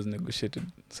somebody who has negotiated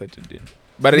such a deal.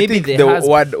 But Maybe I think there the has-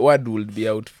 word would be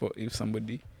out for if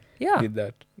somebody Yeah, did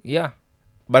that. yeah.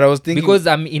 But I was thinking Because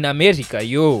I'm in America,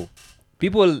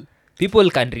 people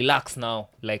can relax now.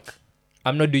 Like,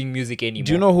 I'm not doing music anymore.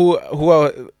 do you know who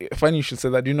funny you should say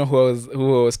that. Do you know who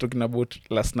I was talking about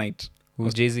last night?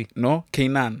 who's Jay-Z? No?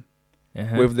 Kanan.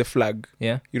 Uh-huh. Wave the flag.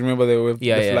 Yeah. You remember the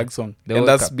Yeah, yeah. flag song? The and World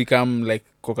that's Cup. become like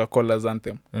Coca-Cola's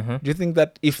anthem. Uh-huh. Do you think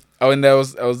that if when I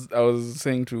was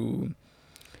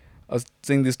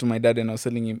saying this to my dad, and I was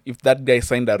telling him, if that guy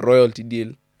signed a royalty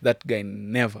deal, that guy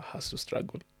never has to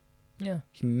struggle. Yeah.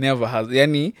 He never has.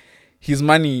 Yani, his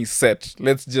money is set.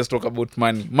 Let's just talk about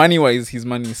money. Money-wise, his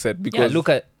money is set because Yeah, look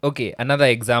at another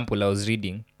example I was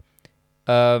reading.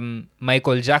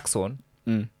 Michael Jackson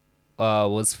Mm.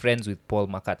 was friends with Paul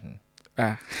McCartney.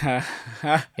 Ah.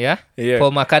 Yeah? Yeah.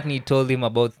 Paul McCartney told him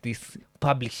about this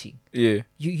publishing. Yeah.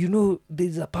 You know,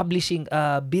 there's a publishing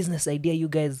business idea, you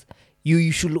guys.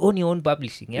 You should own your own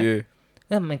publishing. Yeah. Yeah.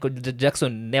 And Michael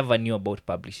Jackson never knew about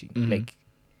publishing. Mhm. Like,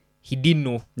 he didn't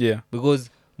know, Yeah. because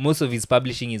most of his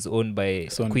publishing is owned by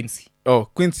Sony. Quincy. Oh,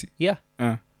 Quincy. Yeah.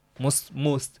 Uh,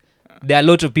 Most. There are a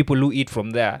lot of people who eat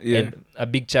from there, Yeah. and a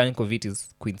big chunk of it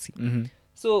is Quincy. mhm.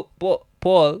 So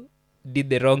Paul did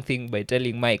the wrong thing by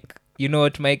telling Mike. You know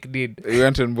what Mike did? He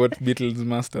went and bought Beatles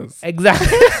Masters.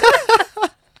 Exactly.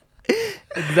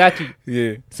 Exactly.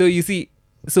 Yeah. So you see,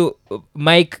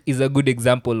 Mike is a good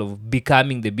example of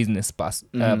becoming the business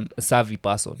person, savvy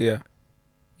person. Yeah.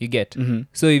 You get. Mhm.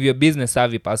 So if you're a business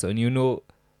savvy person,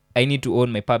 I need to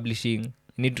own my publishing,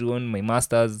 I need to own my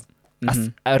masters,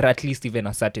 or at least even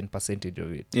a certain percentage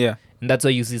of it. Yeah. And that's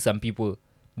why you see some people,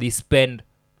 they spend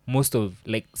most of,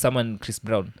 like someone, Chris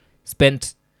Brown,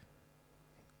 spent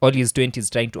all his 20s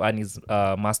trying to earn his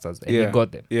masters, and Yeah. he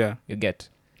got them. Yeah. You get.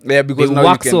 Yeah, because They now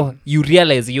work you can, so you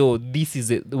realize, this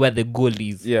is where the goal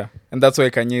is. yeah, and that's why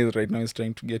Kanye is right now is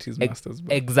trying to get his masters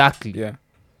back. Exactly. Yeah.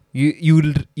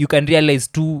 You can realize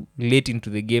too late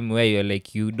into the game where you're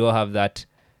like, you don't have that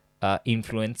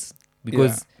influence,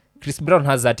 because Chris Brown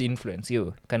has that influence.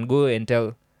 You can go and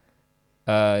tell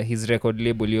his record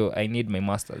label, I need my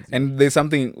masters. And there's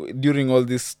something during all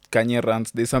this Kanye rants,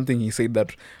 there's something he said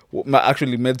that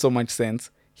actually made so much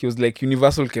sense. He was like,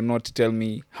 Universal cannot tell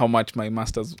me how much my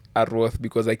masters are worth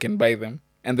because I can buy them.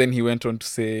 And then he went on to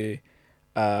say,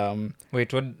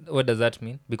 Wait, what does that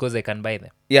mean? Because I can buy them.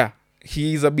 yeah,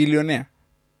 he's a billionaire,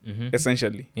 Mm-hmm.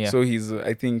 essentially. Yeah. So he's,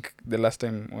 I think the last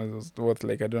time was worth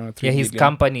like, I don't know, 3 Yeah, his billion.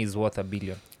 company is worth $1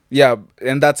 billion. Yeah,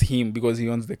 and that's him because he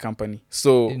owns the company.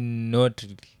 So Not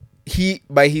really. he,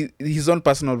 by his own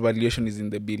personal valuation is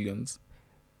in the billions.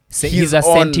 He's a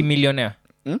on- centimillionaire.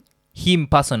 Hmm? Him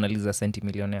personally is a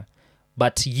centimillionaire.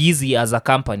 But Yeezy as a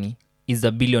company is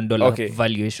 $1 billion Okay.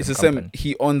 valuation It's the company. same.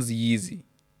 He owns Yeezy.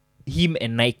 Him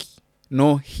and Nike.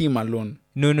 No, him alone.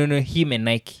 No, him and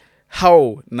Nike.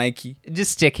 How Nike?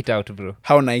 Just check it out, bro.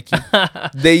 How Nike?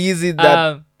 The Yeezy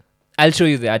that, I'll show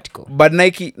you the article. but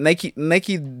Nike,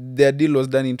 their deal was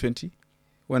done in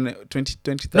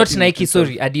 2013. Not Nike,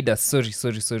 sorry, Adidas.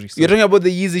 Sorry. You're talking about the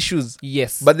Yeezy shoes.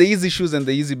 Yes. But the Yeezy shoes and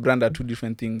the Yeezy brand are two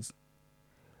different things.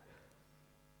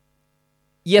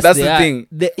 yes, That's they the are. thing.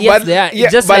 Yes, But- they are. Yeah,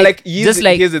 just but like, Yeezy, just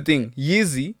like here's the thing.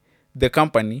 Yeezy, the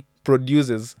company,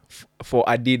 produces for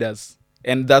Adidas.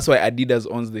 And that's why Adidas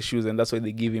owns the shoes, and that's why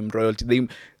they give him royalty.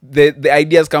 The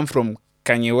ideas come from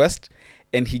Kanye West,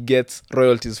 and he gets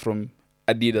royalties from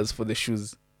Adidas for the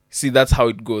shoes. See, that's how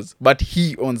it goes. But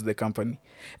he owns the company,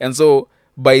 and so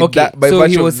by Okay, that, by so he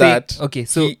virtue was of saying- that, okay,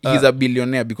 so, he's a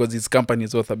billionaire because his company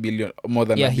is worth $1 billion, more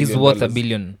than yeah, $1 he's billion worth $1 dollars.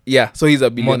 billion. Yeah, so he's a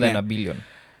More billionaire. than $1 billion.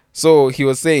 So he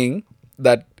was saying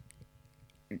that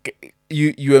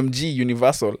UMG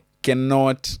Universal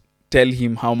cannot tell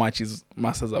him how much his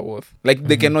masters are worth. Like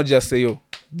they cannot just say, "Oh,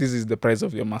 this is the price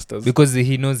of your masters." Because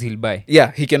he knows he'll buy.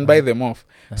 Yeah, he can buy them off.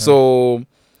 So,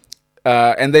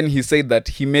 and then he said that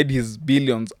he made his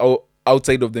billions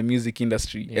outside of the music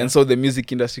industry, Yeah. and so the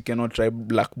music industry cannot try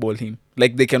blackball him.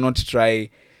 Like they cannot try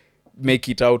make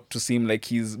it out to seem like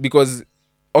he's, because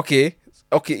okay,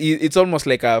 it's almost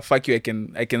like a fuck you,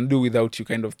 I can do without you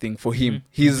kind of thing for him.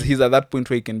 He's at that point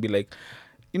where he can be like,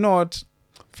 you know what,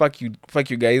 fuck you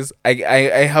guys, I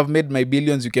have made my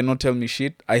billions, you cannot tell me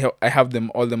shit. I have them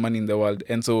all the money in the world,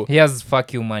 and so He has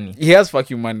fuck you money. he has fuck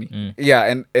you money.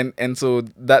 Yeah, and so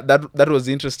that was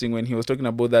interesting when he was talking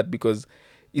about that, because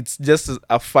it's just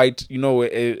a fight, you know,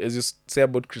 as you say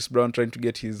about Chris Brown trying to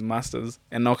get his masters,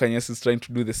 and now Kanye West is trying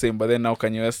to do the same, but then now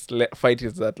Kanye West fight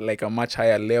is at like a much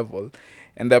higher level,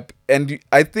 and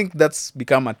I think that's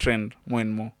become a trend more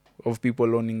and more of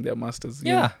people owning their masters.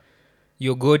 You know? Yeah.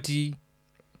 Your Gotti,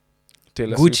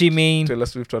 Taylor Gucci Swift, Mane. Taylor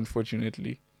Swift,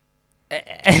 unfortunately.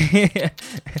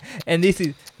 And this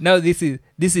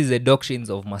is the doctrines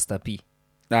of Master P.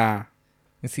 Ah,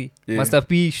 You see, Yeah. Master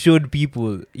P showed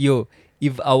people,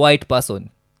 if a white person,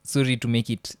 sorry to make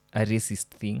it a racist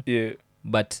thing, yeah.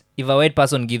 but if a white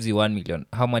person gives you 1 million,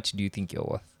 how much do you think you're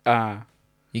worth? Ah,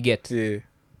 You get? yeah.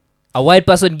 A white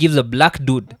person gives a black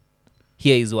dude,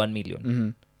 here is 1 million. Mm-hmm.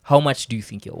 How much do you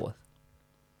think you're worth?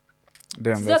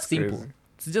 Damn, It's that's that simple. crazy.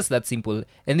 It's just that simple.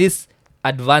 And these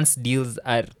advanced deals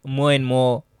are more and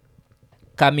more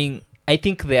coming. I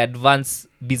think the advanced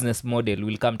business model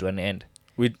will come to an end.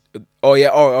 With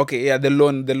okay, yeah, the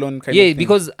loan kind of Yeah, thing.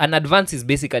 because an advance is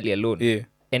basically a loan, yeah,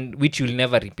 and which you'll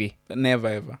never repay. never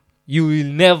ever. You will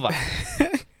never.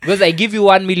 Because I give you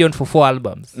 1 million for 4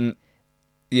 albums.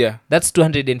 Yeah, That's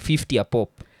 250 a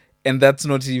pop. and that's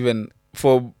not even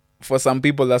for some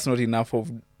people. That's not enough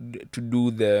to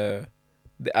do the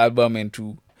album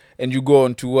and you go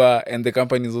on tour, and the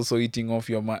company is also eating off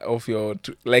your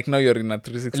like now you're in a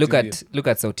 360. Look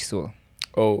at Sauti Sol.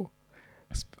 Oh,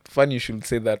 it's funny you should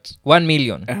say that. 1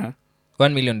 million. Uh-huh.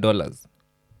 $1 million.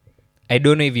 I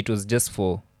don't know if it was just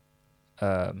for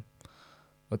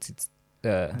what's it?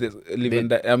 Live and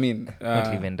Die. I mean, Not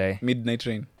Live and Die. Midnight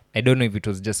Train. I don't know if it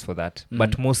was just for that,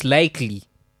 but most likely,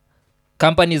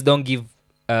 companies don't give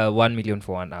 1 million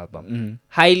for one album.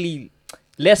 Highly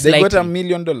less They likely. got $1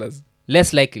 million.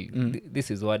 Less likely. This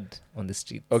is word on the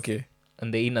street. Okay,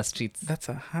 On the inner streets. that's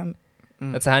a hand.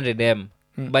 That's 100M.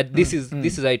 But this is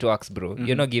how it works, bro.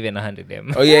 You're not given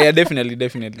 100M. Oh yeah, definitely.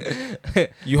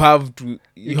 You have to.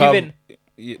 You have given-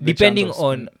 the Depending chance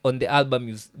of on the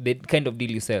album, the kind of deal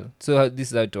you sell. So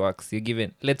this is how it works. You're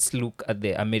given. Let's look at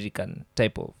the American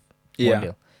type of Yeah.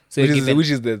 model. So which you're is, given, which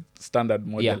is the standard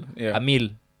model. a meal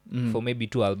Mhm. for maybe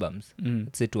 2 albums. Mhm.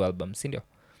 Let's say 2 albums, sindio?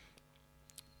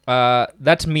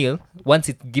 That meal, once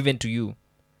it's given to you,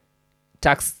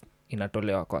 tax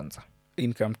inatolewa kwanza.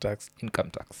 Income tax. Income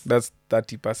tax. That's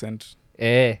 30%.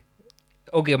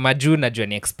 Okay, majuu najua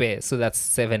ni expire, so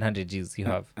that's 700 Gs you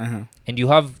have. Uh-huh. And you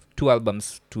have 2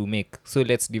 albums to make, so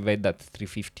let's divide that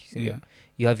 350. sindio? Yeah.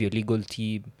 You have your legal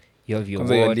team, you have your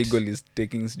Kwanza your what. legal is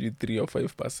taking 3 or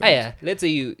 5%. Yeah, let's say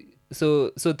you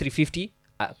so 350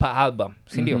 per album,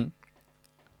 sindio? Mhm.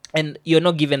 And you're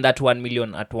not given that 1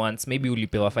 million at once. Maybe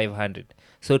ulipewa 500.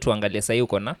 So tuangalie sahi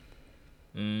uko na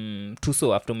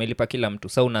tuso after umelipa kila mtu,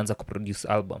 sa unaanza kuproduce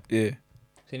album, Yeah.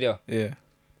 sindio? Yeah.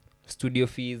 Studio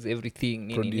fees, everything,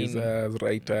 nini. Producers,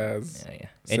 writers, Yeah.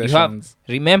 And you have, sessions.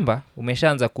 remember,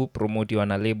 umeshaanza kupromotiwa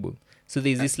na label, so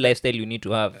there's this lifestyle you need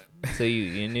to have. So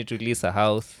you need to lease a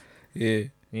house, Yeah.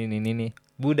 nini.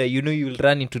 Buddha, you know you'll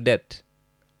run into debt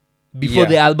before Yeah.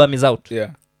 the album is out.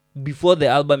 Yeah. Before the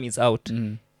album is out.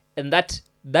 Mhm. And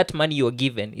that money you're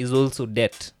given is also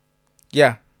debt.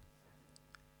 Yeah.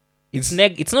 It's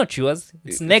not yours.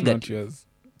 It's negative. not yours.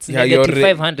 It's Yeah, negative you're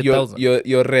 500,000.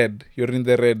 You're red. You're in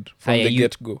the red from Haya, the you-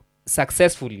 get-go.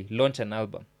 Successfully launch an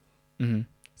album. Mhm.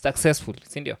 Successfully,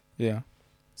 sindio? Yeah.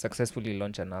 Successfully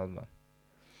launch an album.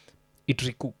 It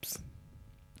recoups.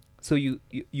 So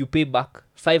you pay back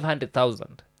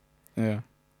 500,000. Yeah.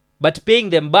 But paying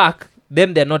them back,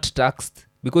 they're not taxed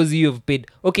because you have paid.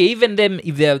 Okay, even them,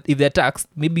 if they're taxed,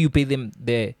 maybe you pay them.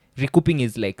 The recouping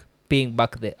is like paying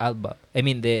back the album. I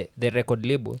mean the record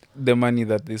label. The money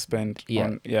that they spent Yeah.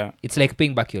 on. Yeah. It's like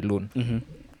paying back your loan. Mm-hmm.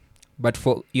 But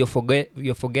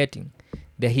you're forgetting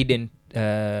the hidden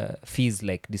fees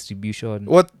like distribution.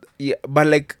 What? Yeah, but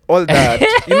like all that,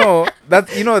 that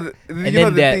And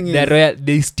the then thing is,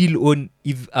 they still own,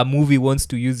 if a movie wants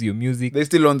to use your music, they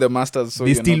still own the masters, so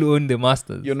they still own the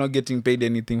masters. you're not getting paid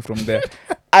anything from there.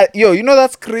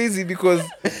 That's crazy because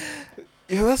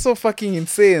that's so fucking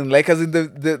insane. Like, as in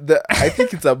the I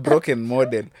think it's a broken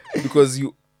model because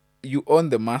you own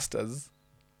the masters,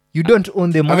 You don't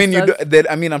own the I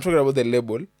masters. mean, I'm talking about the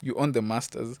label. You own the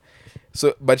masters.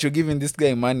 So, but you're giving this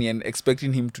guy money and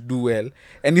expecting him to do well,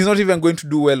 and he's not even going to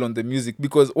do well on the music,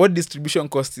 because what distribution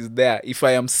cost is there? If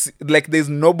I am like, there's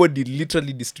nobody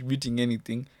literally distributing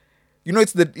anything.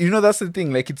 That's the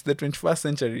thing. Like, it's the 21st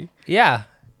century. Yeah.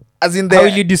 As in, How will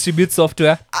you distribute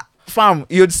software? Fam,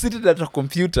 you're seated at a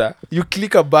computer, you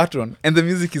click a button, and the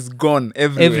music is gone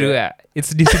everywhere.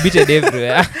 It's distributed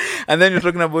everywhere. And then you're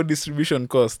talking about distribution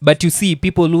cost. But you see,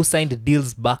 people who signed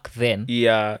deals back then,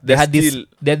 Yeah, they had the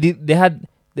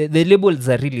labels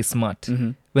are really smart.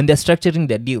 Mhm. When they're structuring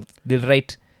their deal, they'll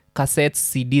write cassettes,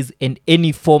 CDs, and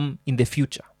any form in the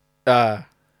future. And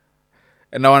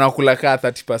now wanakula ka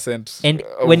 30%.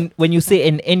 And when you say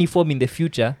in any form in the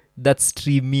future, that's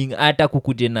streaming, hata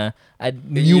kukuje na a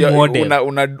new model.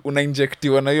 Una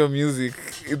injectiwa na hiyo music,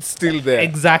 it's still there.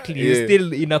 Exactly. Yeah. You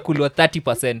still inakulwa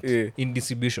 30% Yeah. in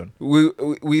distribution.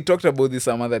 We talked about this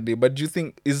some other day, but do you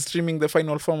think is streaming the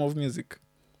final form of music?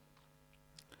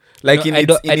 Like, No, in I its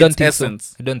don't think essence.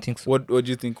 so. I don't think so. What do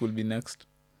you think will be next?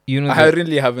 You know, I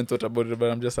really haven't thought about it,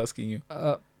 but I'm just asking you.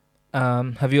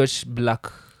 have you watched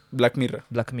Black Black Mirror.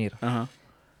 Mirror?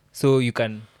 So you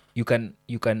can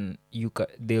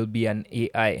there'll be an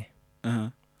AI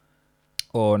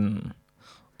on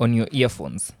your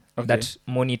earphones that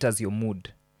monitors your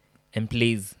mood and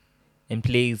plays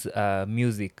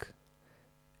music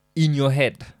in your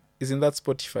head. Isn't that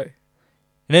Spotify?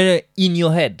 No, in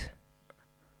your head.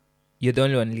 You're the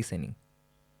only one listening.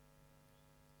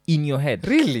 In your head.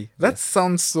 Really? That Yes.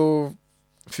 sounds so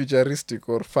futuristic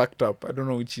or fucked up. I don't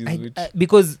know which is which.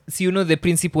 Because see, you know the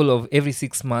principle of every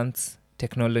 6 months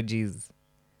technologies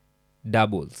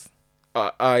doubles.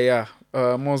 Yeah.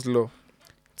 Moore's law.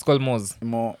 It's called Moz.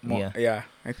 More. Yeah. Yeah.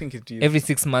 I think it is. Every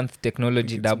 6 month I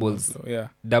technology think it's doubles Moore's law, yeah.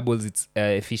 doubles its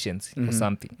efficiency or Mhm.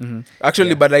 something. Mhm. Actually,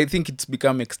 Yeah. but I think it's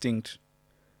become extinct,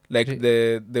 like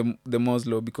Re- the Moore's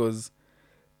law, because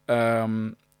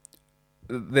the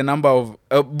number of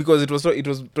because it was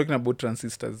talking about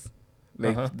transistors,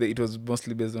 like it was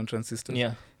mostly based on transistors.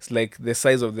 Yeah. It's like the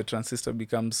size of the transistor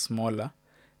becomes smaller,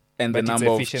 and But the its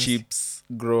number of efficiency- chips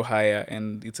grow higher,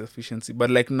 and its efficiency. But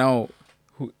like now,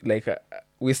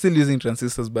 we're still using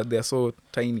transistors, but they're so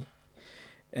tiny,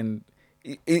 and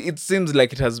it seems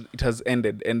like it has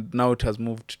ended, and now it has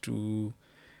moved to,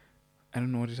 I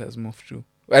don't know what it has moved to.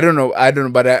 I don't know,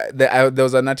 but there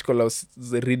was an article I was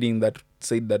reading that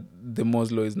said that the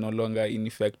Moore's law is no longer in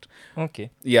effect. Okay.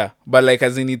 Yeah, but like,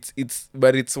 as in, it's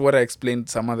what I explained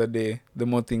some other day. The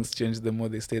more things change, the more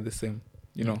they stay the same.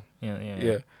 You know.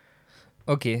 Yeah.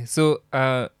 Okay, so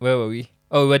where were we?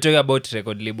 Oh, we're talking about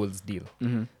record labels deal.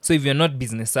 Mm-hmm. So if you're not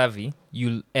business savvy,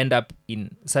 you'll end up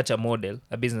in such a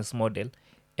business model,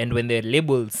 and when the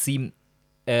label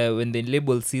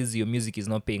sees your music is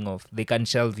not paying off, they can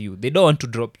shelve you. They don't want to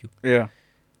drop you, Yeah.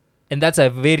 and that's a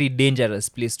very dangerous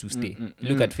place to stay.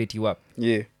 Look at Fetty Wap.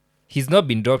 Yeah. He's not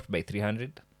been dropped by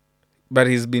 300. But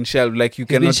he's been shelved. Like, you He's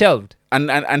been cannot, shelved. and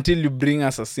until you bring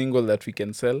us a single that we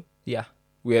can sell. Yeah.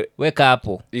 We're Wake up.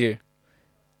 Oh. yeah.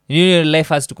 Your life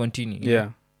has to continue. Yeah.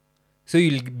 So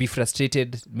you'll be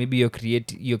frustrated. Maybe your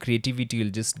creativity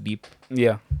will just dip.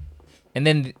 Yeah. And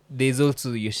then there's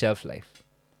also your shelf life.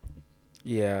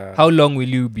 Yeah. How long will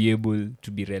you be able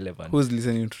to be relevant? Who's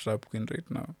listening to Trap Queen right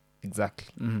now? Exactly.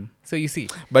 Mm-hmm. So you see.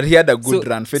 But he had a good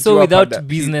run. Fetty So Wap had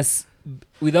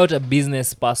without a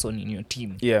business person in your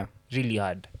team, yeah, really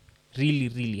hard. Really,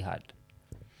 really hard.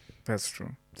 that's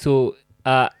true. So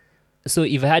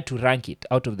if I had to rank it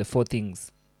out of the 4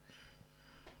 things,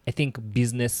 I think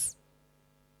business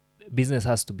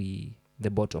has to be the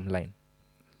bottom line.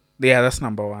 Yeah, that's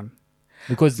number one.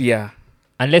 Because Yeah,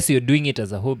 unless you're doing it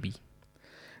as a hobby.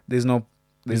 there's no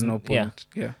Yeah. point.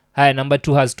 Yeah. Number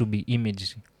 2 has to be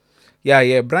imagery.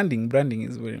 Yeah. Branding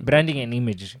is very Branding and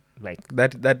imagery. Like,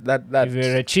 that. if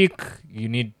you're a chick, you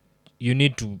need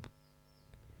to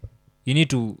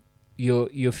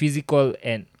your physical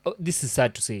and this is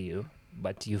sad to say,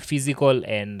 but your physical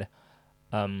and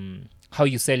how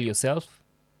you sell yourself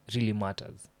really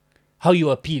matters. How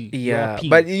you appeal. your Yeah, appeal.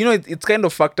 but it's kind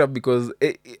of fucked up, because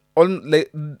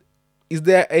is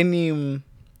there any do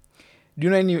you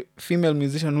know any female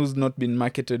musician who's not been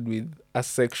marketed with a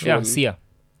sexual? yeah, Sia.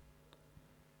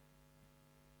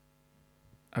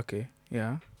 Okay,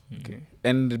 yeah, okay.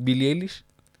 And Billie Eilish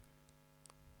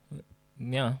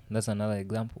Yeah, that's another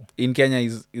example. in Kenya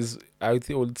is I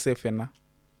would say Fena.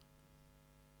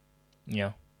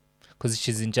 Yeah, because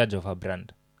she's in charge of her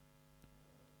brand.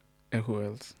 And who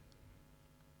else?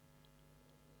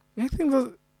 I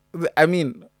think I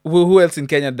mean, who else in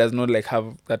Kenya does not like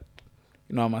have that?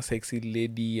 I'm a sexy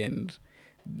lady and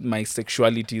my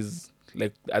sexuality is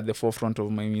like at the forefront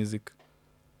of my music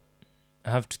I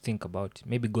have to think about it.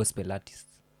 Maybe gospel artists.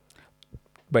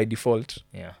 by default.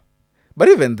 Yeah. But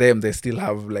even them, they still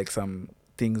have like some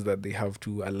things that they have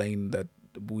to align that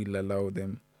will allow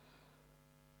them.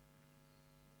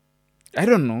 I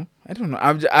don't know.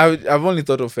 I've only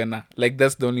thought of Fena. Like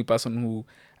that's the only person who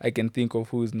I can think of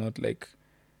who is not like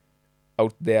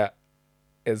out there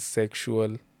as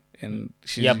sexual and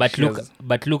she's, Yeah, but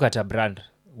look at her brand.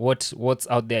 What's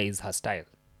out there is her style.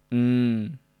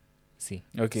 See,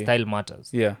 Okay. style matters.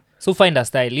 Yeah. So find a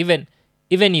style, even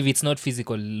if it's not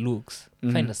physical looks.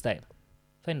 Find a style.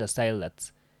 Find a style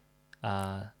that's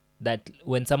that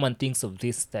when someone thinks of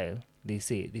this style, they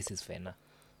say this is Fena.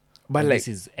 But or like this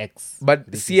is X. but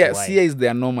this Sia is Y. Sia is the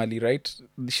anomaly, right?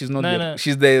 She's not No.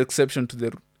 she's the exception to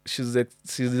the she's the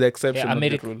exception Yeah, not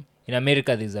the rule. In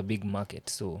America, there's a big market,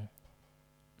 so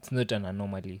it's not an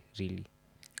anomaly, really.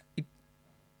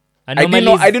 I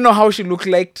didn't know how she looked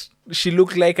like. She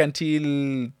looked like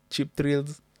until Cheap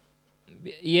Thrills.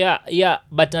 Yeah,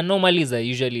 but anomalies are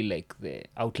usually like the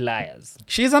outliers.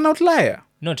 She's an outlier.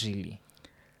 Not really.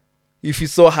 If you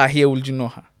saw her here, would you know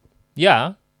her?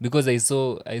 Yeah, because I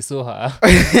saw her.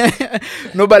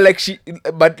 No, but like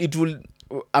but it will.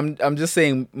 I'm just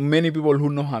saying, many people who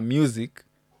know her music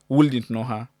wouldn't know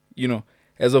her. You know,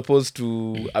 as opposed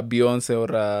to a Beyonce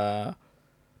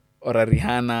or a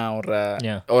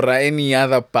Rihanna or any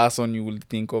other person you would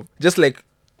think of. Just like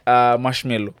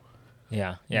Marshmello.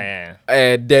 Yeah.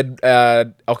 Dead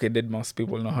Mouse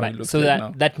people know how he looks so like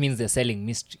now. that means they're selling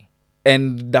mystery.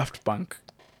 And Daft Punk.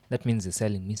 That means they're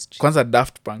selling mystery. Kwanzaa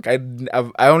Daft Punk.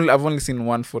 I've only seen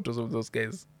one photos of those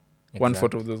guys. Exactly. One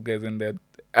photo of those guys, and they're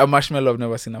Marshmello. I've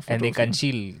never seen a photo. And they of can him.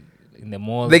 chill in the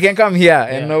mall. They can come here Yeah,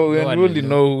 and no we one really will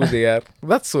know who they are.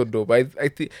 That's so dope. I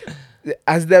think.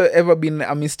 Has there ever been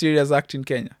a mysterious act in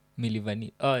Kenya? Milli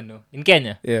Vanilli. Oh no, in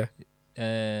Kenya. Yeah.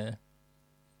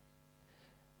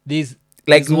 There's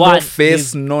Like no one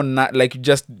face, like you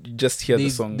just hear the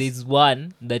there's, songs. There's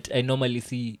one that I normally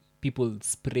see people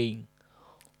spraying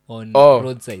on Oh.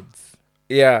 roadsides.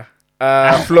 Yeah.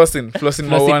 Flossing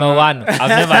Mawano. I've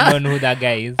never known who that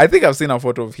guy is. I think I've seen a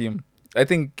photo of him. I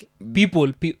think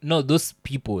those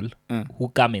people who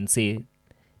come and say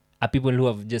are people who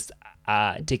have just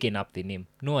taken up the name.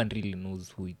 No one really knows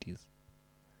who it is.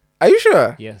 Are you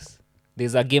sure? Yes.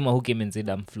 There's a gamer who came and said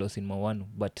I'm Flossing Mawano.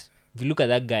 But if you look at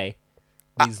that guy,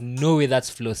 there's no way that's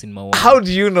Flossing Mawano. How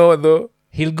do you know though?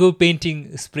 He'll go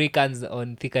painting spray cans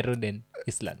on Thika Road and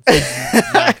Eastlands.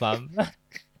 Nah, fam.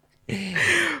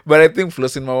 But I think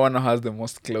Flossing Mawano has the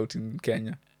most clout in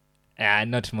Kenya.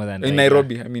 Not more than In Raila.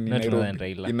 Nairobi. I mean, in Not more Nairobi. than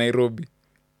Raila. In Nairobi.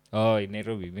 Oh, in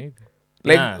Nairobi, maybe.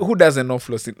 Like, Nah. who doesn't know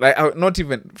Flossing? Like, not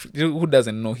even, who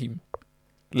doesn't know him?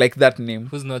 Like, that name.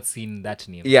 Who's not seen that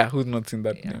name? Yeah, who's not seen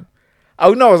that name? I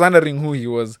was wondering who he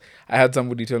was. I had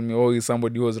somebody tell me, he's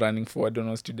somebody who was running for, I don't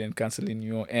know, student council in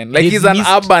New York. And like, he's an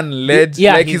urban legend.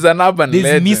 Yeah, like, he's an urban there's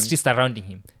legend. mystery surrounding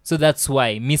him. So that's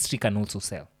why mystery can also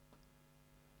sell.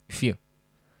 You feel?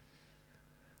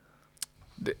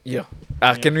 Yeah.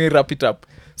 Can we wrap it up?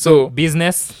 So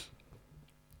business,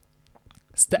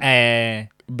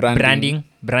 branding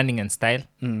and style.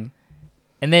 And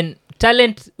then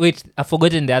talent. Wait, I've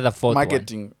forgotten the other fourth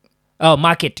marketing. one. Oh,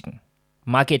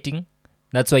 marketing.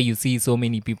 That's why you see so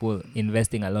many people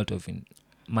investing a lot of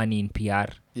money in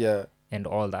PR. Yeah. And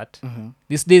all that.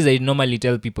 These days I normally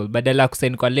tell people, badala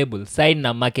kusign kwa label, sign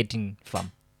a marketing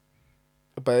firm.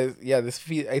 But yeah,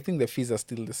 I think the fees are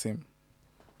still the same.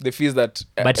 The fees that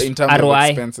but in terms ROI, of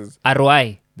expenses.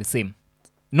 ROI the same.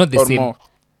 Not the or same. More.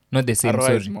 Not the same. ROI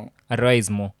Sorry. is more. ROI is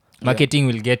more. Marketing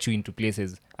will get you into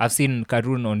places. I've seen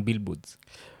Karun on billboards.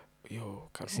 Yo,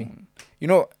 Karun. You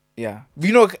know, yeah.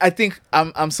 You know, I think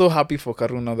I'm so happy for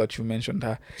Karun now that you mentioned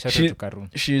her. Shout out to Karun.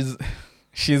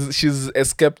 She's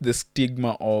escaped the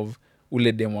stigma of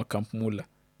ule demo Camp Mula.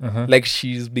 Like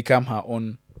she's become her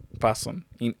own person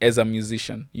as a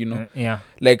musician, you know. Yeah.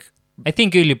 Like I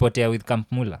think you lipotea with Camp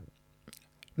Mula.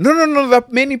 No.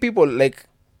 That many people, like,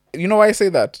 you know why I say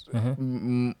that?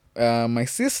 My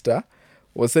sister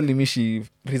was telling me she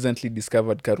recently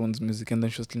discovered Karun's music, and then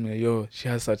she was telling me, yo, she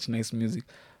has such nice music.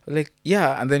 Like,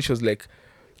 yeah. And then she was like,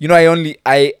 you know,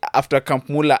 after Camp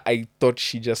Mula, I thought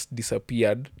she just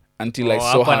disappeared until I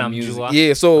saw her music.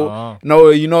 Yeah, so now,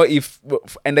 you know,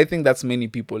 and I think that's many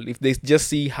people. If they just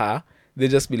see her, they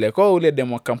just be like, oh, let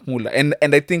them Camp Mula. And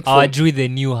I think Drew, they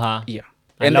knew her. Yeah.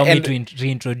 Allow me to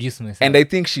reintroduce myself. And I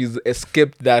think she's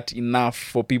escaped that enough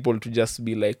for people to just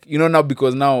be like, you know, now,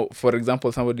 because now, for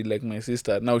example, somebody like my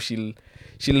sister, now she'll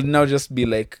now just be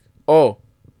like, oh,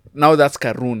 now that's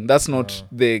Karun. That's not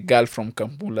the girl from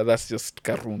Kampula. That's just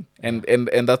Karun, and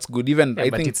that's good. Even Yeah, I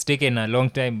but think it's taken a long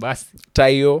time, but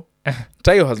Tayo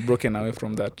has broken away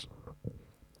from that.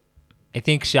 I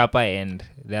think Shapa and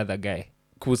the other guy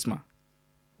Kusma,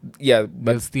 yeah, will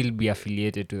but still be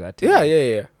affiliated to that. yeah.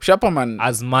 Shapaman,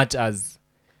 As much as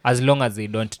long as they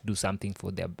don't do something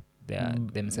for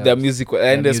themselves. their musical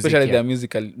and Their music, especially yeah.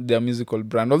 their musical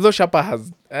brand. Although Shapa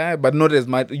has, but not as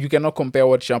much. You cannot compare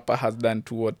what Shapa has done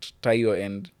to what Tayo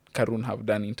and Karun have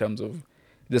done in terms of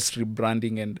just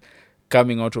rebranding and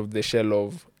coming out of the shell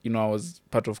of, I was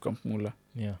part of Kampmula,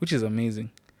 Yeah. which is amazing.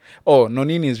 Oh,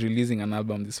 Nonini is releasing an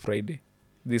album this Friday.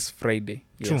 True.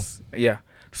 Yes, yeah.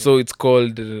 So it's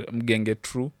called Mgenge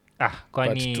True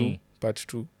Kwani Part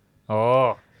 2.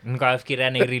 oh, nikafikiria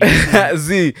ni release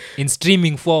Z. in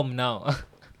streaming form now.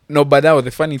 No, but that was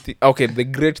the funny thing. Okay, the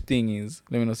great thing is,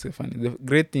 let me not say funny. The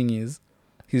great thing is,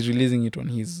 he's releasing it on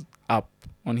his app,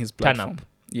 on his Turn platform. Up.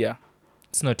 Yeah.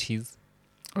 It's not his.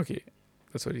 Okay,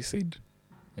 that's what he said.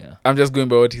 Yeah. I'm just going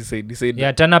by what he said. He said,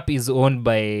 Yeah, Turn Up is owned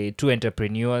by two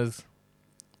entrepreneurs.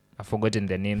 I've forgotten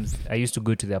their names. I used to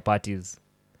go to their parties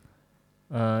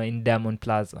in Diamond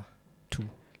Plaza too.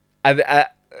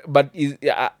 but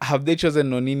have they chosen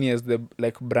Nonini as the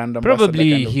brand ambassador?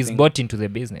 Probably kind of he's thing? bought into the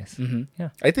business. Mhm. Yeah.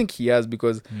 I think he has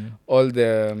because all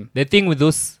the The thing with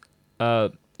those,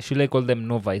 should I call them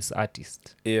novice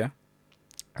artists? yeah,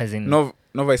 As in,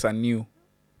 novice are new.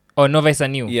 oh, novice are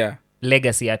new. Yeah,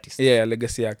 Legacy artists. yeah,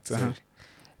 legacy acts. Uh-huh.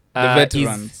 The Uh,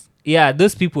 veterans. Yeah,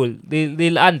 those people,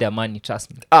 they'll earn their money,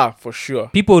 trust me. For sure.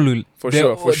 People will. For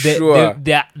sure.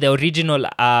 The original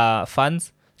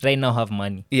fans right now have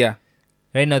money. Yeah.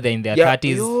 Right now they're in their Yeah,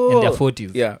 30s yo. and their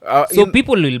 40s. Yeah. So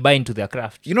people will buy into their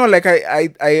craft. Like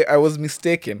I was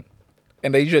mistaken.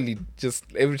 And I usually just,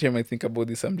 every time I think about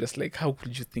this, I'm just like, how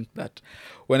could you think that?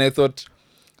 When I thought,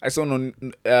 I saw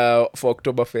for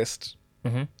Oktoberfest,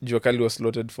 Jokali was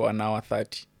slotted for an hour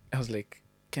 30. I was like,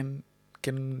 can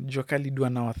Jokali do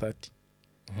an hour 30?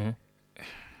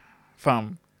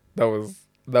 Fam, that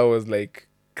was like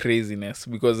craziness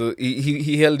because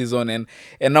he held his own, and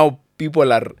now people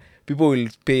will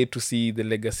pay to see the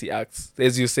legacy acts,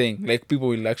 as you're saying. Like, people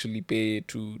will actually pay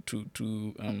to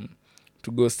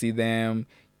go see them.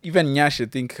 Even Nyash, I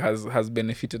think, has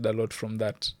benefited a lot from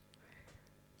that.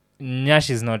 Nyash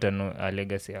is not a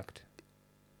legacy act.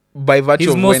 By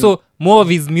virtue He's of more of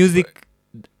his music.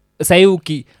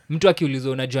 Sahi mtu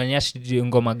akiulizwa unajua Nyash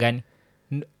ngoma gani?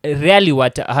 Rarely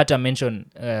hata mention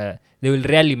they will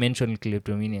rarely mention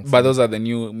Kleptomaniacs. But those are the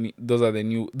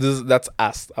new that's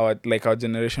us, our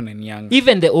generation and young.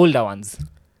 Even the older ones,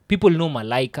 people know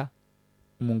Malaika,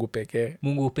 Mungu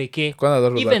Pekee.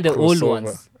 even the old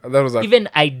ones. That was even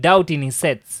I doubt in his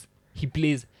sets he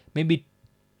plays maybe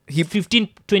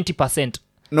 15-20%.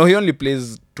 No, he only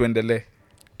plays Tuendele.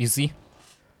 You see,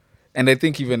 and I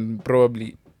think even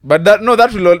probably, but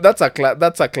that's a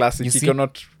classic. You He see?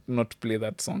 cannot not play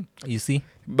that song. you see.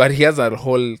 But he has a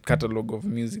whole catalog of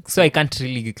music. So I can't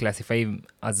really classify him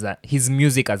as his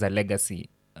music as a legacy.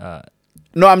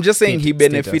 No, I'm just saying he status.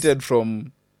 benefited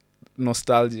from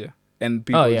nostalgia, and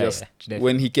people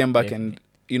when he came back, definitely.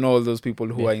 and all those people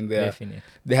who are in there, Definitely.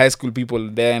 the high school people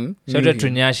then. Shout knew out to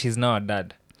him. Nyash, he's now a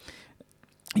dad.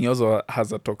 He also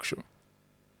has a talk show.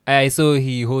 I saw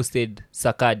he hosted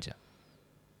Sakaja.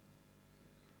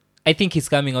 I think he's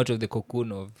coming out of the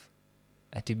cocoon of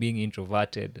being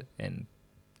introverted, and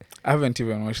I haven't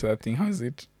even watched that thing. How is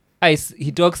it?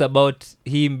 he talks about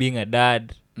him being a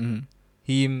dad, Mhm.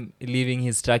 him leaving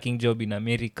his tracking job in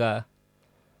America.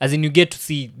 As in, you get to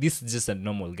see this is just a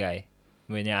normal guy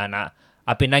mwenye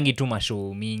apendangi tu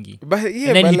mashow mingi. But yeah,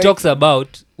 And then but he like, talks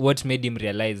about what made him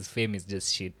realize fame is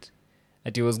just shit.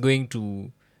 That he was going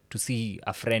to see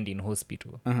a friend in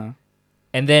hospital. Uh-huh.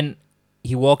 And then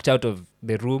he walked out of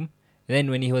the room. And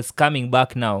then when he was coming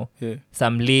back now, Yeah.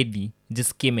 some lady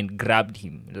just came and grabbed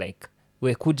him. Like,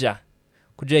 we kuja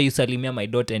you salimia my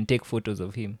daughter and take photos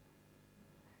of him.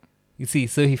 You see,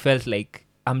 so he felt like,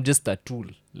 I'm just a tool.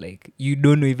 Like, you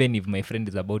don't know even if my friend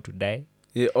is about to die.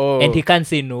 Yeah, oh, And he can't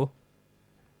say no.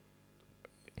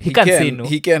 He can't say no.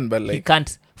 He can, but He like,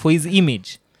 can't, for his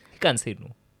image, he can't say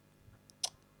no.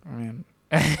 I mean,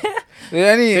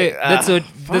 So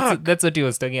that's what he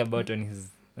was talking about on his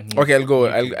Okay, I'll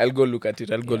go look at it.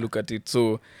 Look at it.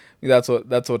 So that's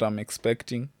what I'm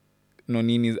expecting.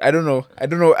 Nonini's. I don't know.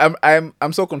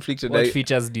 I'm so conflicted. What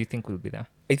features do you think will be there?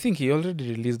 I think he already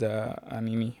released a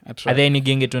Nini. Are there any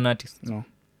Gengeton artists? No.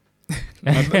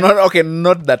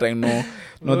 Not that I know.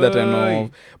 Not that I know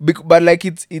of. But like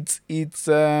it's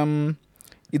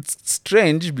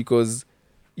strange because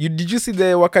did you see the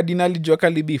Wakadinali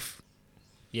Jokali beef?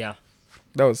 Yeah.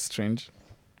 That was strange.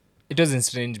 It wasn't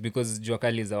strange because Jua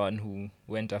Kali is the one who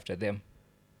went after them.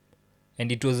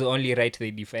 And it was only right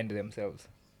they defend themselves.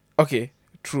 Okay,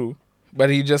 true. But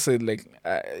he just said like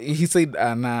he said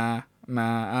na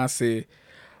ase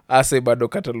bado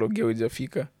catalog ya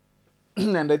hujafika.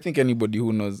 And I think anybody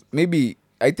who knows,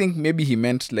 I think maybe he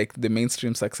meant like the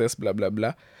mainstream success, blah blah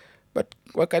blah. But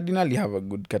Wakadinali have a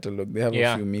good catalog. They have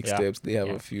a few mixtapes. They have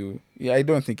a few. Yeah, I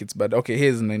don't think it's bad. Okay,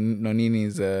 here's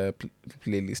Nonini's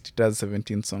playlist. It has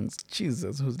 17 songs.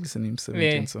 Jesus, who's listening to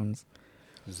 17 songs?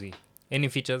 Z. Any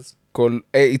features?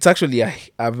 It's actually a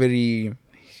very.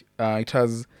 It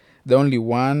has the only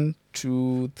 1,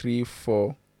 2, 3,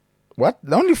 4. What?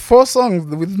 The only 4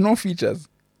 songs with no features.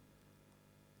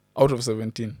 Out of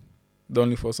 17, the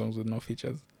only 4 songs with no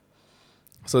features.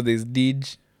 So there's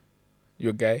Dij,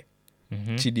 your guy.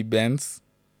 Chidi Benz.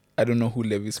 I don't know who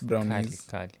Levis Brown is.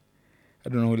 I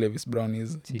don't know who Levis Brown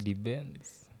is. Chidi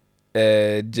Benz.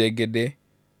 Jegede.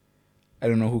 I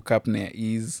don't know who Kapner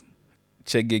is.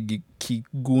 Chege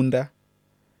Kigunda.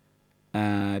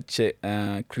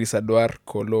 Chris Adwar,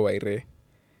 Kolo Waire.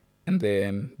 And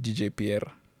then DJ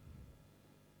Pierre.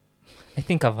 I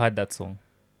think I've heard that song.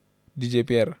 DJ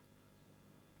Pierre.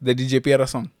 The DJ Pierre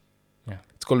song. Yeah.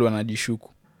 It's called Wanajishuku.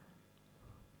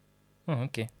 Oh,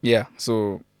 okay. Yeah,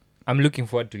 so I'm looking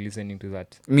forward to listening to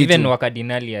that. Me Even too.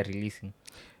 Wakadinali are releasing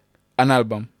an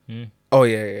album. Oh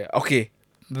yeah. Okay,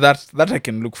 that I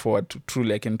can look forward to.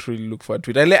 Truly, I can truly look forward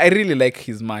to it. I really like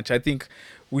his match. I think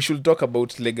we should talk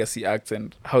about legacy acts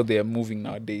and how they are moving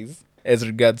nowadays, as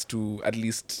regards to at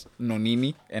least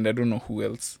Nonini, and I don't know who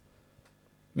else.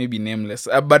 Maybe Nameless.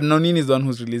 But Nonini is the one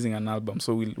who's releasing an album,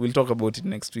 so we'll talk about it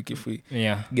next week if we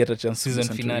get a chance Season to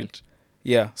listen finale. to it.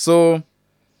 Yeah. So,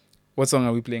 what song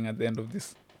are we playing at the end of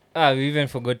this? We even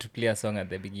forgot to play a song at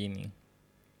the beginning.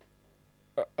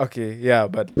 Okay, yeah,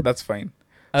 but that's fine.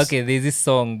 Okay, there's this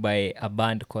song by a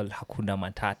band called Hakuna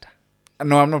Matata.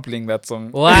 No, I'm not playing that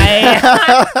song. Why?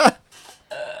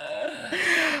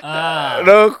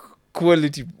 No,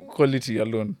 quality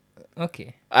alone.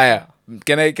 Okay. Yeah.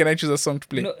 Can I choose a song to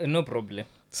play? No problem.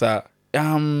 So,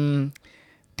 damn,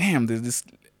 there's this.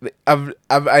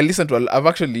 I listened to. I've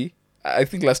actually. I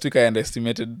think last week I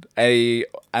underestimated the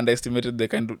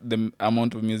the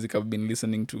amount of music I've been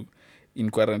listening to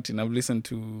in quarantine. I've listened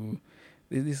to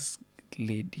this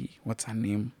lady. What's her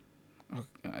name?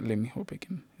 Let me hope I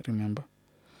can remember.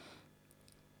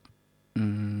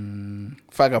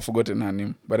 I've forgotten her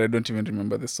name, but I don't even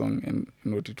remember the song and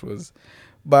what it was.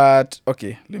 But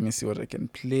okay, let me see what I can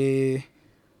play.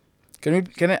 Can I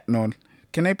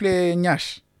play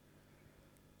Nyash?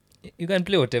 You can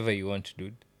play whatever you want,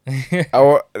 dude. Do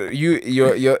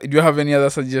you have any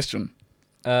other suggestion?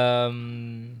 I've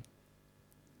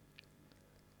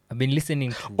been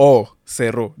listening to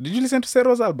Sero. Did you listen to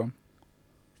Sero's album?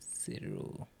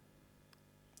 Zero.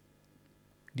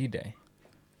 Did I?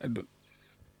 I don't.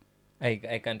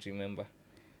 I can't remember.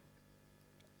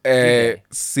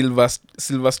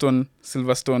 Silverstone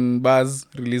Bars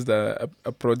released a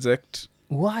project.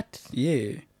 What?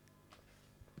 Yeah.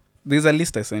 There's a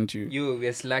list I sent you.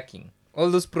 We're slacking. All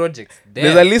those projects.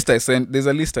 There's a list I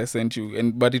sent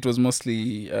you, but it was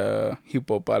mostly hip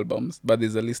hop albums. But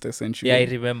there's a list I sent you. Yeah, I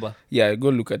remember. Yeah, go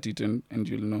look at it and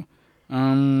you'll know.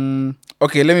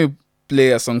 Okay, let me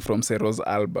play a song from Sero's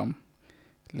album.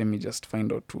 Let me just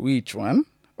find out which one.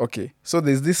 Okay, so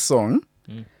there's this song.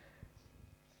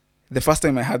 The first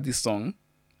time I heard this song,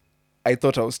 I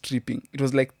thought I was tripping. It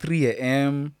was like 3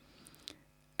 a.m.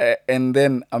 And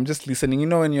then I'm just listening. You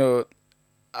know, when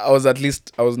I was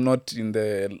not in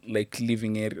the like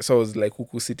living area. So I was like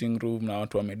huku sitting room now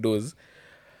to my doors.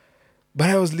 But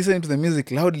I was listening to the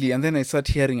music loudly, and then I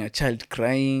started hearing a child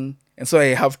crying. And so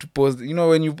I have to pause. You know,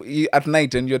 when you at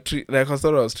night and you're like I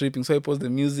thought I was tripping. So I paused the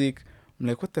music. I'm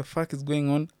like, what the fuck is going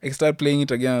on? I started playing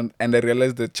it again, and I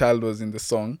realized the child was in the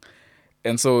song.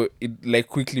 And so it like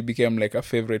quickly became like a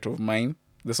favorite of mine.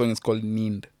 The song is called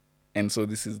Nind. And so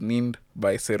this is Nind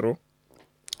by Sero.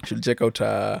 You should check out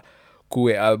her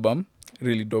Kue album.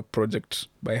 Really dope project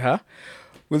by her.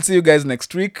 We'll see you guys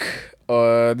next week.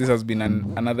 This has been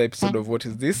another episode of What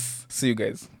Is This? See you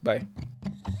guys. Bye.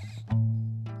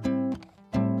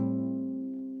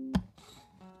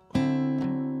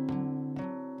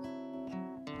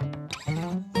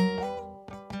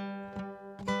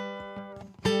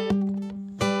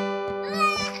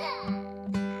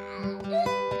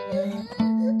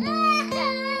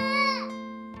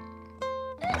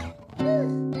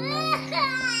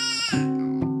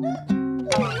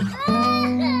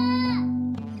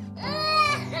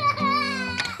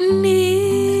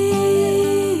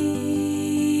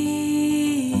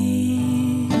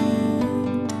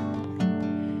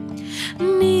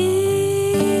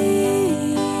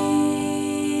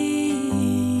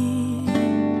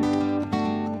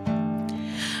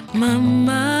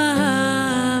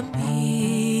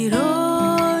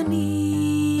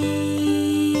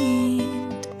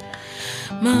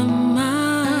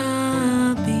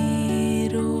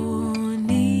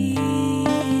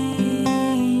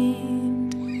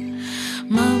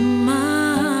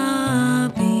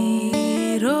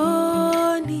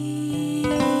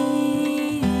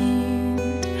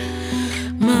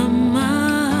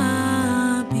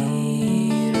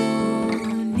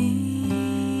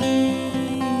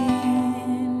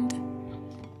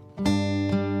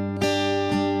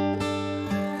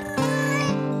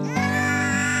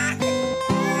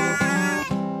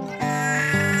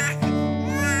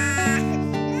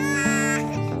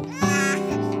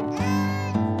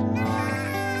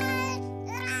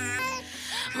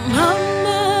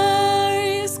 Mama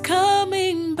is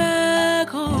coming back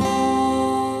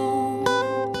home.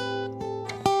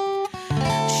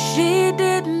 She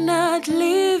did not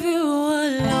leave you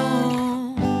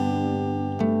alone.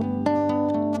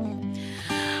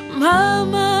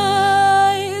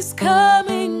 Mama is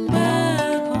coming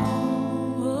back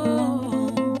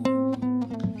home.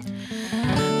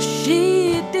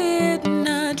 She did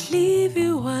not leave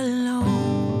you alone.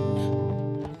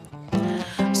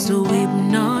 So weep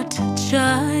not,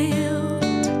 child.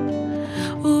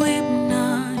 Weep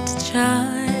not,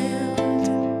 child.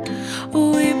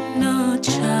 Weep not,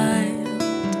 child.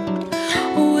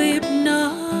 Weep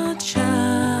not,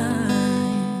 child.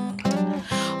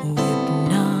 Weep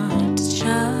not,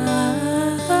 child.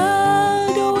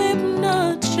 Weep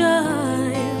not,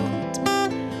 child.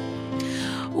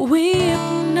 Weep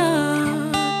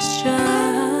not,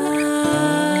 child.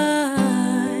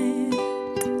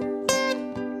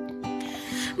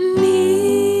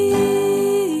 Need.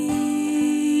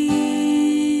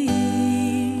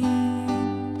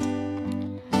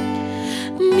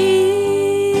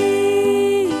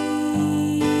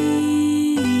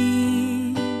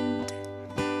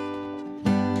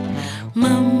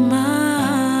 Mama.